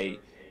there is a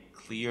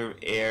clear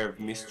air of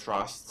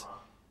mistrust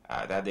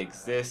that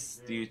exists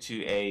due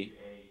to a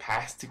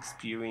past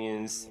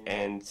experience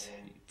and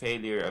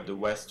failure of the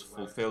West to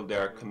fulfill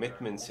their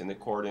commitments in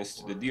accordance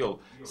to the deal.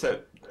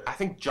 So I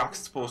think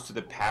juxtaposed to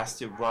the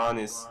past, Iran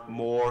is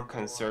more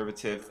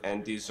conservative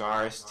and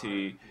desires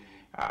to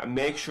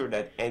make sure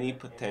that any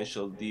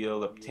potential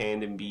deal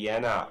obtained in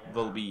Vienna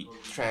will be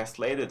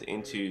translated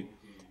into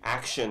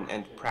action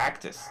and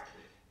practice.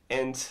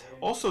 And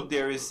also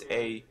there is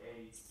a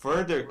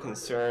further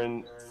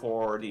concern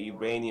for the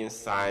Iranian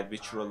side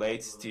which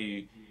relates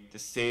to the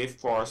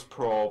safeguards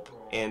probe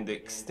and the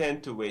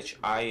extent to which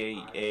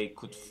IAEA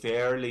could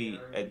fairly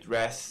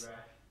address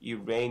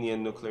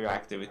Iranian nuclear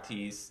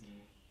activities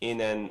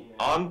in an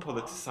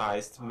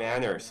unpoliticized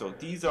manner. So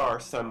these are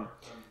some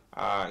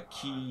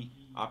key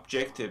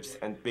objectives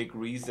and big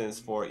reasons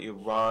for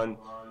Iran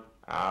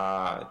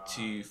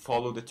to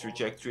follow the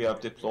trajectory of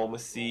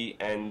diplomacy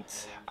and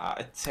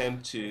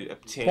attempt to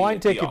obtain a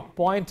deal.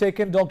 Point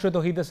taken, Dr.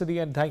 Tawheed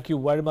Asadi, and thank you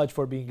very much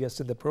for being a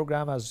guest in the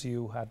program. As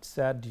you had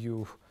said,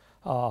 you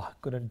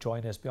couldn't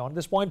join us beyond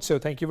this point, so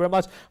thank you very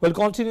much. We'll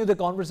continue the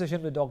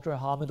conversation with Dr.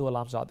 Hamid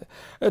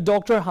Ghulamzadeh.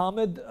 Dr.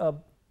 Hamid,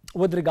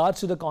 with regards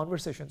to the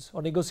conversations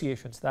or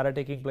negotiations that are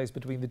taking place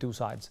between the two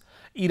sides,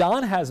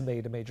 Iran has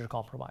made a major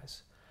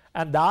compromise,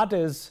 and that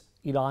is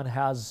Iran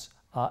has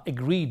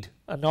agreed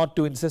not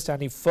to insist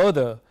any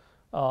further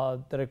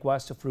the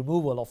request of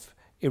removal of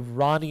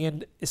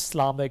Iranian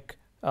Islamic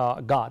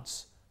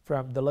Guards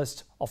from the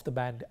list of the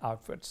banned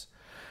outfits.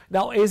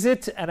 Now, is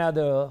it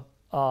another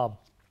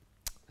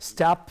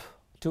step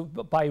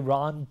by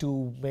Iran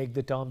to make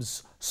the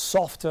terms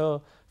softer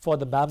for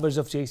the members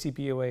of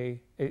JCPOA?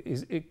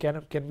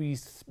 Can we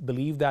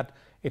believe that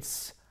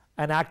it's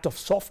an act of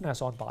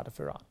softness on part of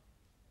Iran?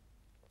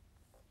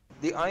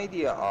 The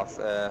idea of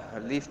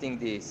lifting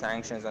the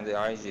sanctions on the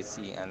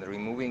IRGC and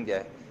removing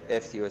the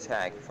FTO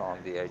tag from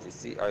the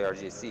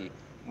IRGC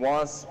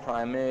was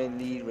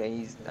primarily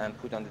raised and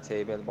put on the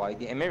table by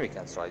the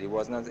American side. It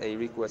was not a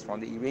request from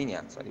the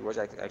Iranian side. It was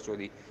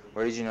actually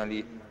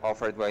originally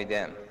offered by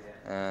them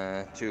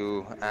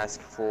to ask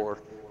for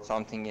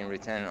something in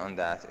return on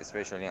that,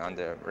 especially on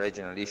the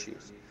regional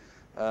issues.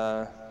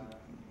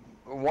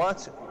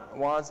 What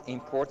was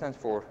important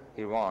for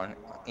Iran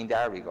in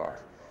that regard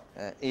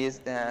is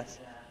that,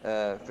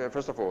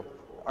 first of all,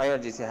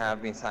 IRGC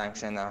have been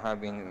sanctioned and have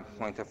been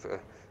point of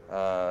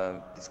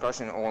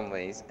discussion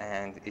always,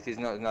 and it is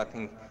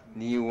nothing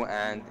new,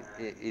 and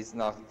it is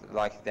not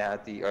like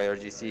that the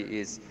IRGC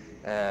is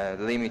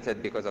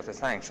limited because of the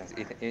sanctions.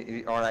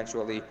 It are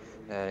actually,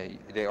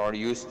 they are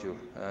used to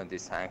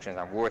these sanctions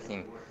and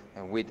working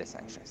with the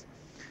sanctions.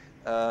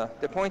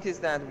 The point is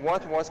that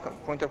what was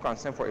point of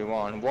concern for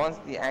Iran was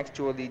the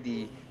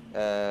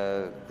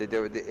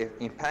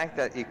impact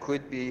that it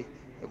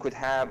could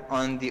have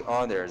on the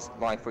others.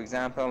 Like, for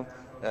example,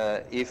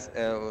 if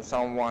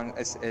someone,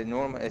 a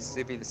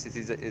civil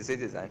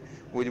citizen,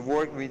 would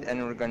work with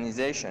an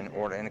organization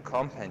or a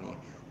company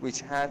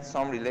which had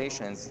some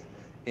relations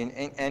in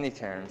any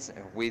terms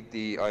with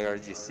the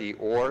IRGC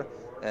or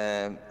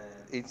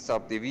its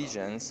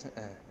subdivisions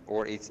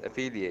or its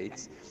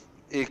affiliates,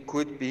 it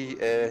could be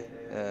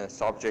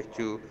subject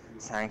to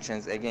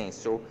sanctions again.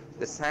 So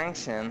the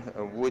sanction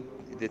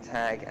the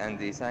tag and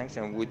the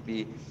sanction would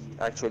be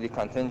actually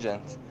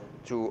contingent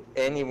to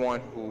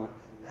anyone who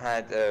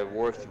had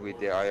worked with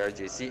the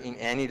IRGC in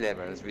any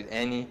levels, with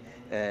any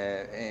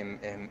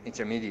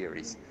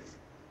intermediaries.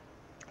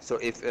 So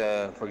if,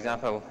 for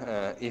example,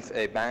 if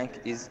a bank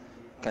is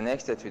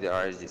connected to the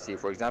IRGC,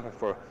 for example,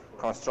 for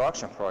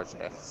construction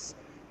projects,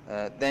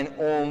 then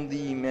all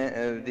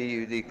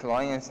the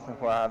clients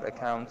who have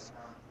accounts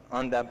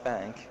on that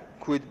bank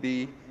could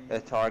be a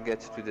target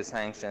to the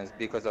sanctions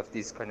because of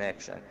this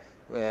connection.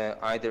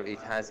 Either it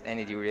has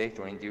any direct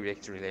or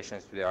indirect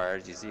relations to the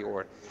IRGC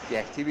or the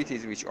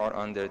activities which are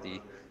under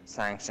the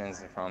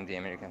sanctions from the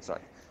American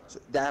side. So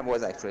that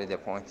was actually the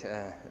point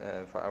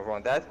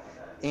around that,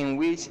 in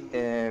which,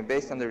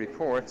 based on the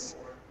reports,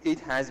 it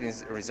has been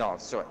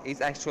resolved. So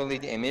it's actually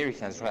the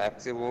Americans who have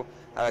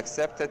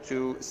accepted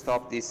to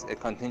stop this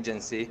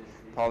contingency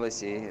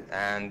policy,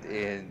 and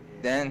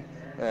then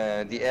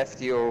the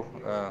FTO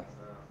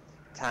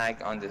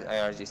tag on the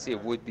IRGC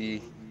would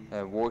be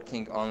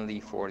working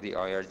only for the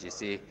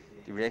IRGC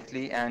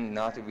directly and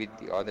not with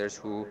the others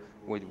who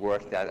would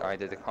work that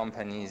either the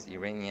companies,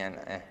 Iranian,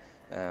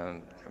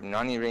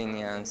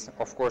 non-Iranians.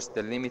 Of course,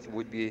 the limit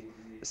would be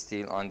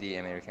still on the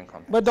American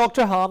companies. But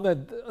Dr.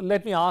 Hamid,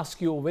 let me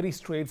ask you a very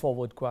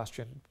straightforward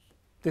question.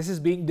 This is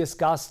being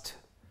discussed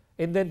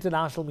in the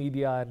international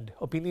media and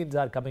opinions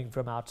are coming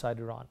from outside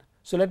Iran.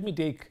 So let me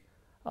take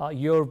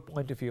your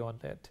point of view on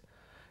that.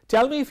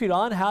 Tell me if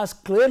Iran has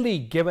clearly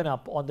given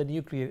up on the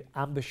nuclear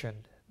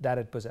ambition that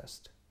it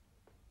possessed.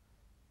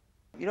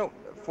 You know,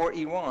 for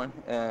Iran,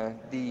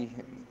 the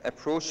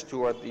approach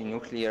toward the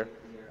nuclear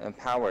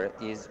power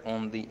is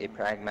only a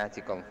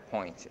practical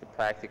point.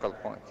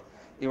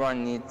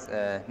 Iran needs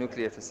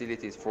nuclear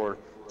facilities for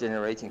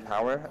generating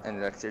power and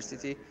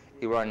electricity.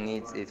 Iran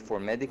needs it for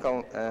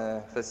medical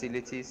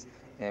facilities,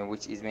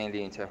 which is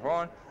mainly in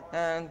Tehran,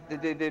 and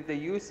the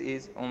use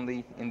is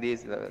only in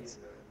these levels.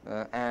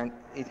 And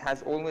it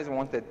has always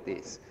wanted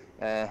this.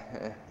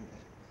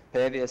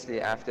 Previously,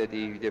 after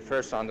the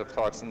first round of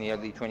talks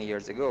nearly 20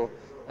 years ago,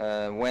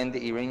 when the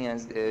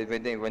Iranians,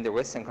 when the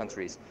Western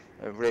countries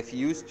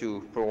refused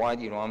to provide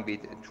Iran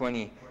with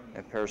 20%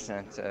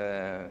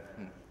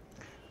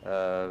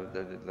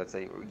 let's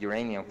say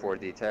uranium for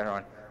the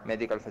Tehran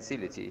medical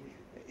facility,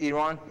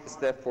 Iran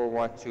stepped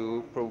forward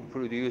to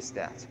produce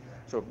that.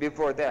 So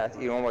before that,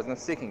 Iran was not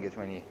seeking a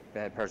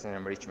 20%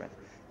 enrichment.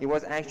 It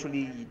was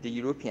actually the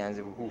Europeans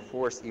who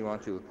forced Iran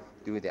to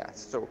do that.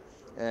 So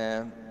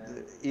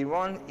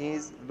Iran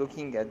is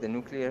looking at the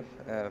nuclear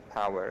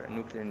power,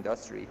 nuclear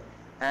industry,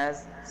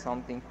 as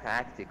something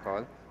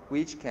practical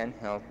which can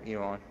help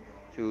Iran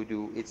to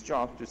do its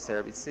job to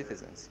serve its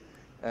citizens.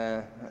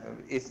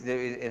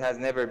 It has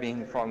never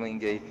been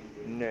following a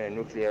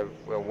nuclear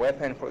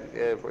weapon for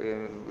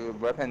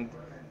weapon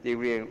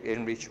degree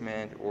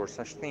enrichment or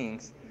such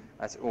things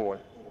at all.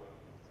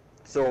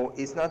 So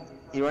it's not,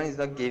 Iran is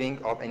not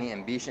giving up any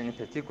ambition,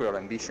 particular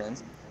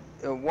ambitions.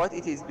 What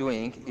it is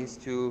doing is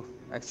to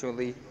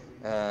actually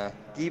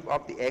give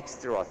up the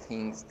extra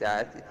things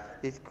that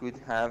it could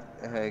have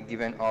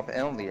given up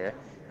earlier,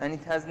 and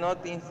it has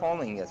not been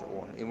following at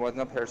all. It was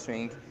not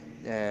pursuing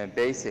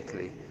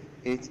basically.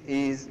 It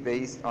is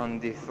based on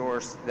the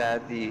force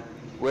that the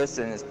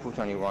Westerners put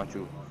on Iran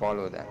to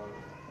follow that.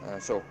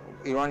 So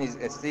Iran is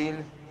still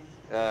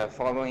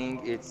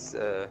following its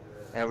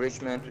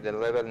enrichment to the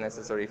level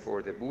necessary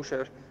for the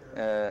Bushehr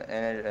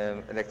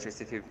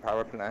electricity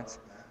power plants,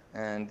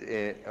 and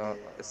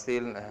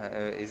still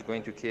is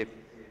going to keep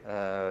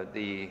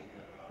the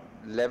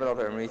level of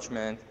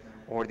enrichment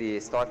or the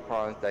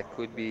stockpiles that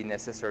could be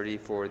necessary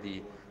for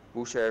the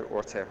Bushehr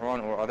or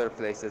Tehran or other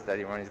places that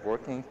Iran is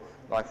working,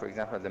 like, for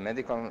example, the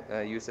medical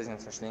usage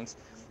and such things.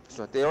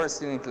 So they are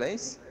still in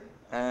place,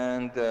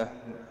 and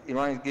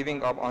Iran is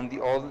giving up on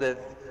all the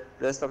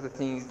rest of the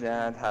things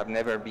that have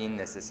never been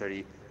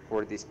necessary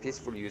for this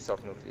peaceful use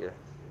of nuclear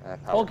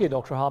power. Okay,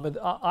 Dr. Hamid,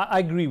 I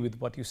agree with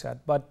what you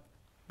said, but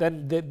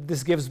then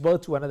this gives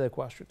birth to another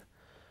question.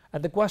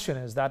 And the question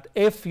is that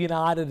if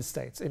United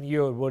States, in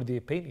your worthy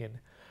opinion,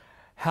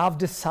 have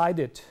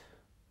decided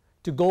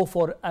to go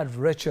for a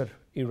richer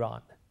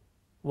Iran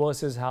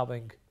versus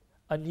having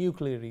a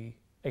nuclearly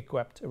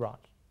equipped Iran?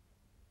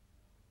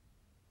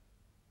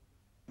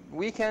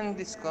 We can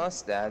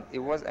discuss that. It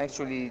was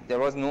actually, there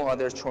was no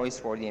other choice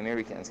for the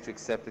Americans to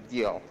accept the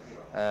deal,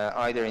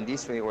 either in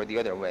this way or the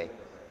other way.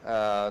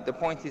 The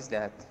point is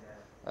that,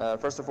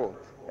 first of all,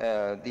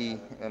 the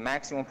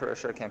maximum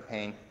pressure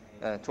campaign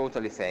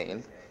totally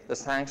failed. The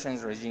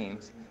sanctions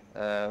regimes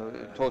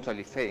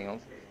totally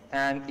failed.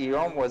 And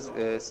Iran was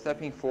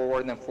stepping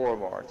forward and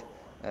forward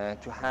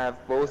to have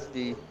both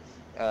the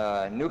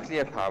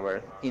nuclear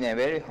power in a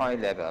very high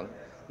level,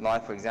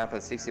 like, for example,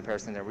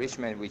 60%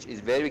 enrichment, which is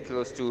very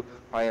close to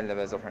higher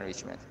levels of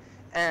enrichment,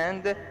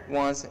 and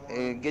was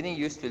getting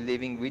used to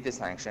living with the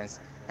sanctions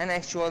and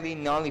actually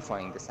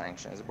nullifying the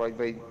sanctions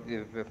by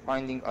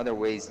finding other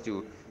ways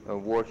to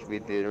work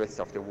with the rest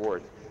of the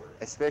world,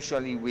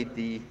 especially with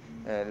the,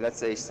 let's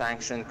say,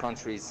 sanctioned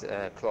countries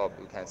club,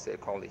 we can say,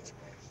 call it.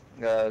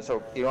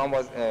 So Iran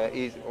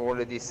is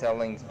already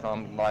selling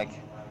some, like,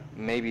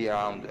 maybe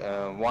around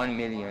 1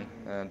 million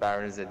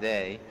barrels a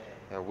day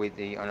with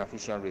the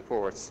unofficial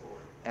reports,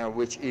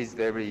 which is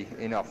very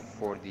enough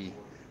for the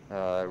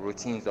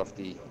routines of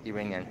the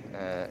Iranian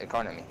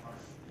economy.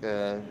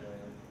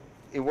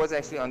 It was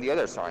actually on the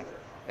other side.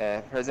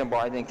 President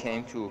Biden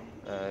came to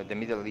the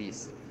Middle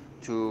East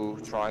to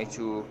try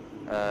to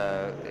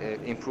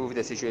improve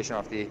the situation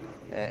of the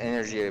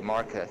energy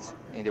market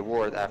in the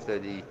world after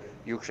the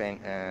Ukraine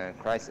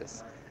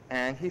crisis,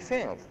 and he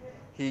failed.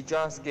 He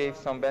just gave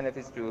some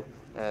benefits to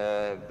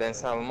Ben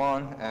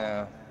Salman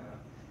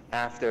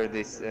after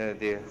this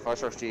the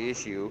Khashoggi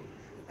issue,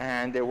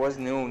 and there was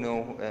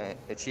no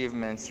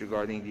achievements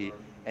regarding the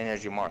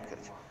energy market.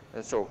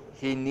 So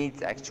he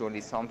needs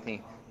actually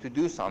something to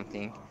do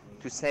something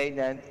to say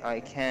that I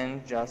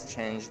can just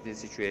change the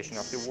situation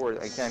of the world.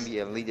 I can be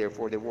a leader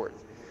for the world.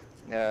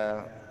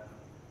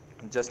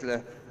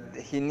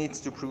 He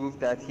needs to prove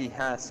that he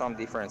has some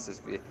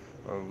differences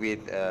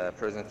with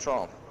President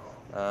Trump,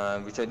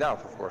 which I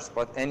doubt, of course.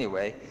 But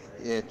anyway,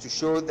 to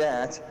show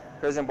that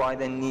President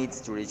Biden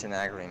needs to reach an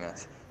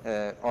agreement.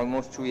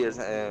 Almost 2 years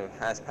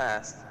has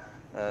passed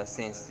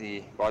since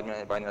the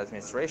Biden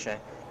administration,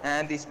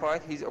 and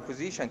despite his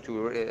opposition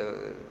to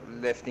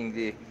leaving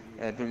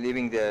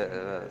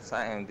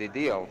the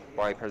deal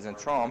by President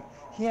Trump,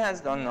 he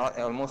has done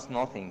almost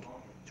nothing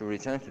to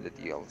return to the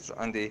deal. So,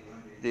 and the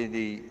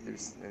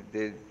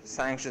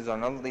sanctions are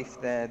not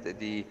lifted.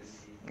 The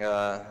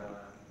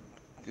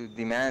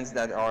demands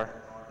that are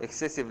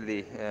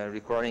excessively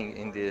recurring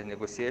in the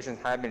negotiations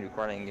have been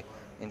recurring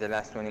in the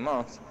last 20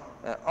 months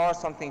are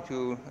something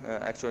to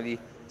actually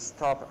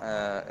stand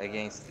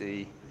against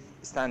the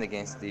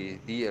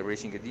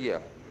reaching a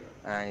deal.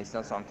 And it's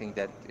not something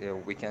that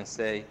we can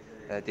say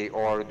they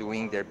are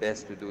doing their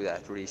best to do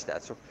that, to reach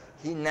that. So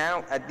he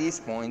now, at this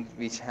point,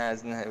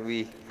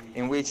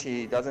 in which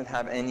he doesn't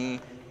have any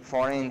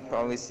foreign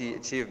policy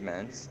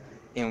achievements,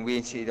 in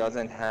which he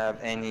doesn't have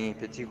any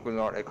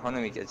particular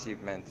economic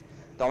achievement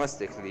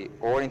domestically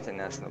or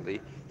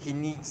internationally, he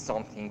needs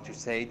something to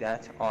say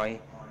that I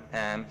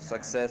am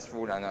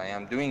successful and I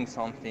am doing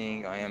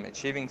something, I am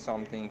achieving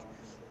something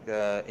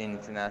in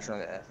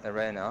international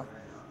arena.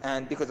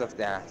 And because of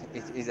that,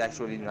 it is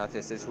actually the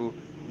United States who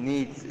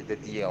needs the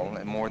deal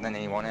more than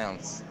anyone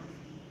else.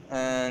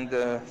 And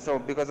so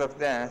because of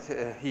that,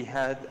 he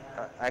had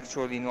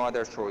actually no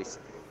other choice.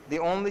 The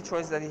only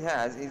choice that he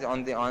has is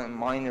on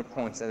minor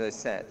points, as I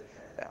said,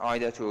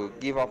 either to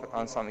give up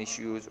on some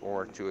issues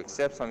or to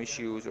accept some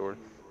issues or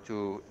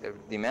to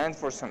demand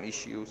for some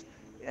issues.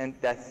 And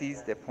that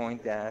is the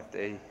point that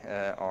they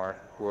are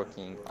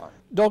working on.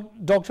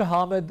 Dr.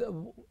 Hamid,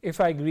 if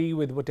I agree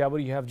with whatever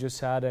you have just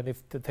said, and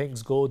if the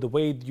things go the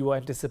way you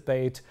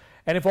anticipate,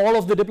 and if all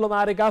of the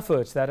diplomatic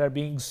efforts that are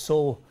being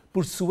so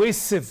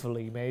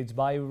persuasively made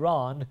by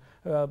Iran,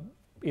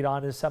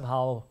 Iran is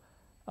somehow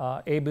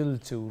able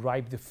to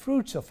reap the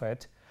fruits of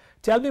it,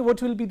 tell me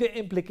what will be the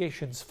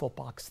implications for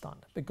Pakistan?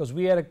 Because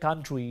we are a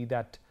country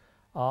that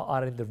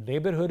are in the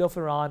neighborhood of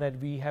Iran,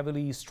 and we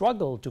heavily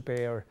struggle to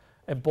pay our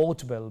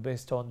import bill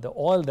based on the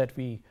oil that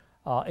we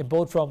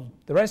import from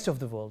the rest of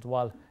the world,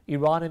 while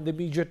Iran in the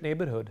immediate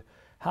neighborhood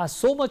has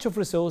so much of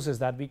resources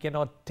that we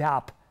cannot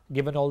tap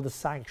given all the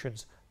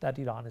sanctions that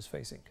Iran is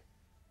facing.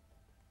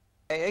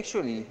 I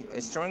actually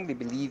strongly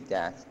believe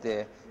that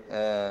the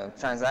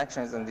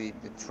transactions and the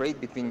trade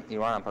between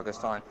Iran and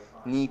Pakistan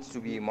needs to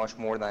be much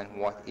more than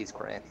what is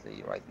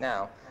currently right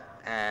now.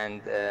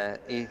 And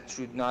it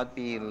should not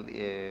be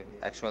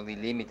actually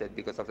limited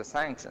because of the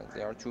sanctions.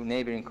 They are two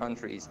neighboring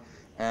countries,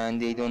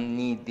 and they don't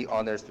need the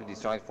others to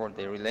decide for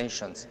their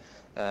relations.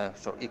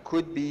 So it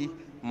could be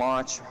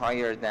much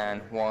higher than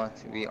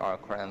what we are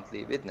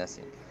currently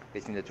witnessing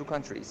between the two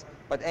countries.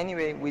 But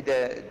anyway, with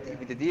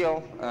the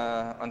deal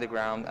on the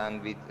ground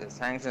and with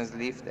sanctions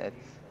lifted,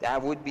 that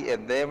would be a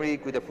very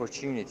good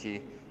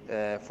opportunity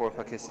for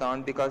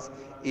Pakistan, because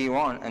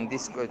Iran and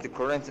the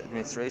current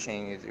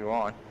administration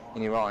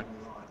in Iran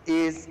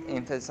is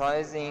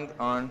emphasizing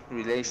on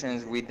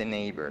relations with the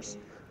neighbors.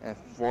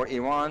 For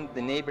Iran,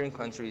 the neighboring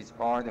countries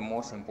are the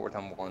most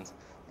important ones,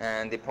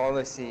 and the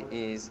policy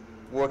is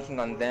working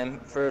on them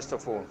first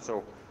of all.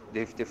 So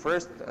the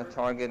first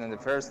target and the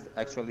first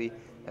actually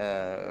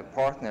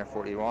partner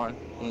for Iran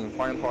in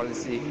foreign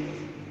policy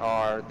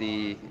are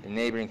the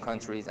neighboring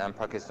countries, and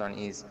Pakistan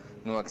is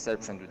no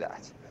exception to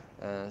that.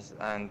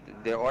 And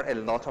there are a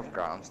lot of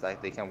grounds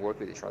that they can work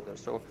with each other.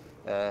 So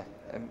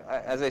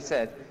as I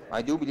said,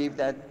 I do believe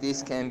that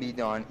this can be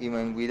done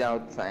even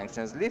without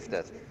sanctions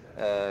lifted.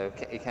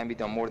 It can be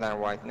done more than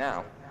right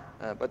now.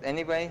 But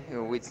anyway,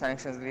 with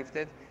sanctions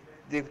lifted,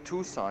 the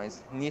two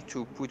sides need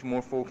to put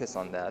more focus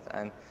on that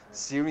and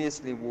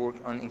seriously work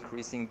on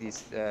increasing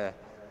this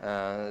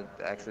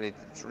actually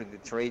the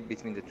trade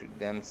between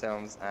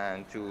themselves,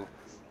 and to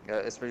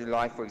especially,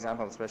 like for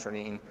example,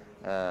 especially in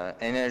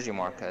energy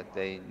market,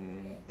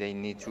 they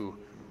need to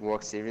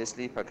work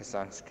seriously.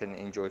 Pakistan can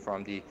enjoy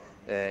from the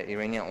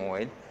Iranian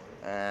oil,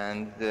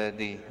 and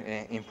the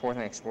import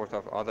and export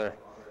of other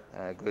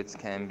goods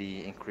can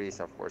be increased,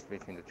 of course,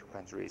 between the two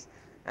countries.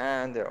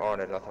 And there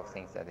are a lot of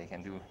things that they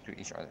can do to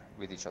each other,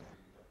 with each other.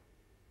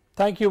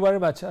 Thank you very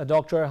much,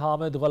 Dr.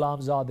 Hamid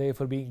Ghulamzadeh,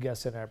 for being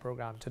guest in our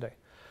program today.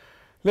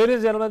 Ladies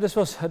and gentlemen, this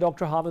was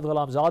Dr. Hamid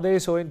Ghulamzadeh.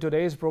 So in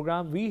today's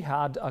program, we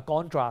had a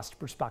contrast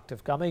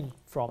perspective coming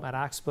from an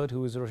expert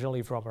who is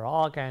originally from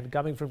Iraq, and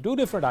coming from two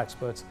different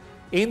experts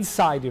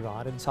inside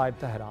Iran, inside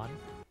Tehran,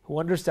 who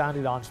understand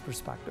Iran's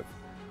perspective.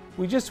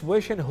 We just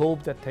wish and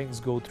hope that things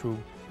go through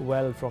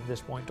well from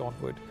this point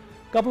onward.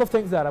 A couple of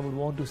things that I would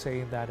want to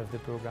say in that of the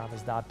program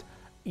is that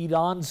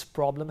Iran's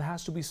problem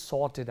has to be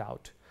sorted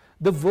out.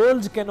 The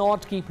world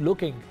cannot keep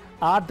looking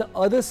at the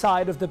other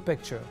side of the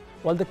picture,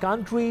 while the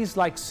countries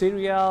like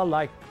Syria,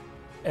 like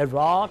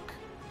Iraq,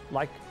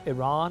 like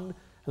Iran,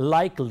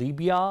 like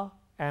Libya,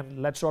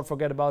 and let's not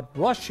forget about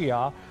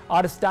Russia,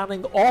 are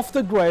standing off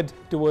the grid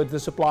towards the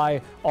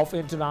supply of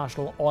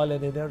international oil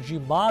and energy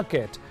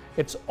market.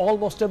 It's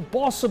almost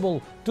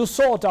impossible to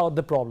sort out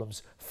the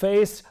problems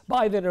faced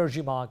by the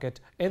energy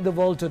market in the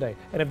world today.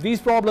 And if these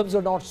problems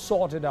are not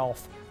sorted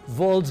off,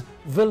 world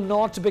will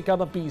not become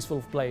a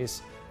peaceful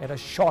place in a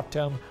short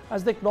term,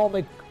 as the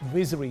economic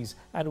miseries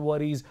and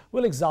worries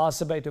will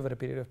exacerbate over a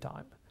period of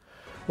time.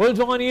 We'll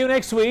join you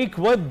next week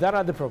with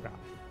another program.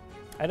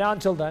 And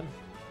until then,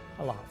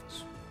 Allah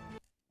Hafiz.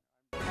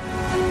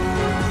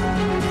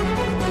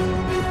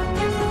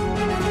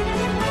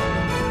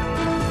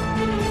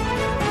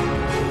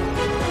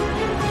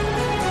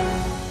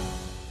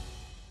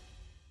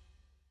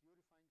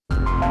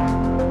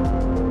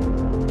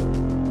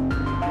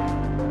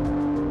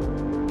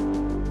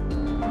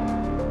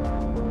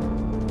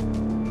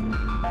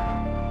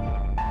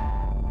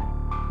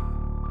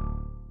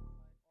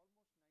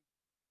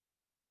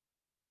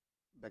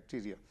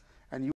 Bacteria.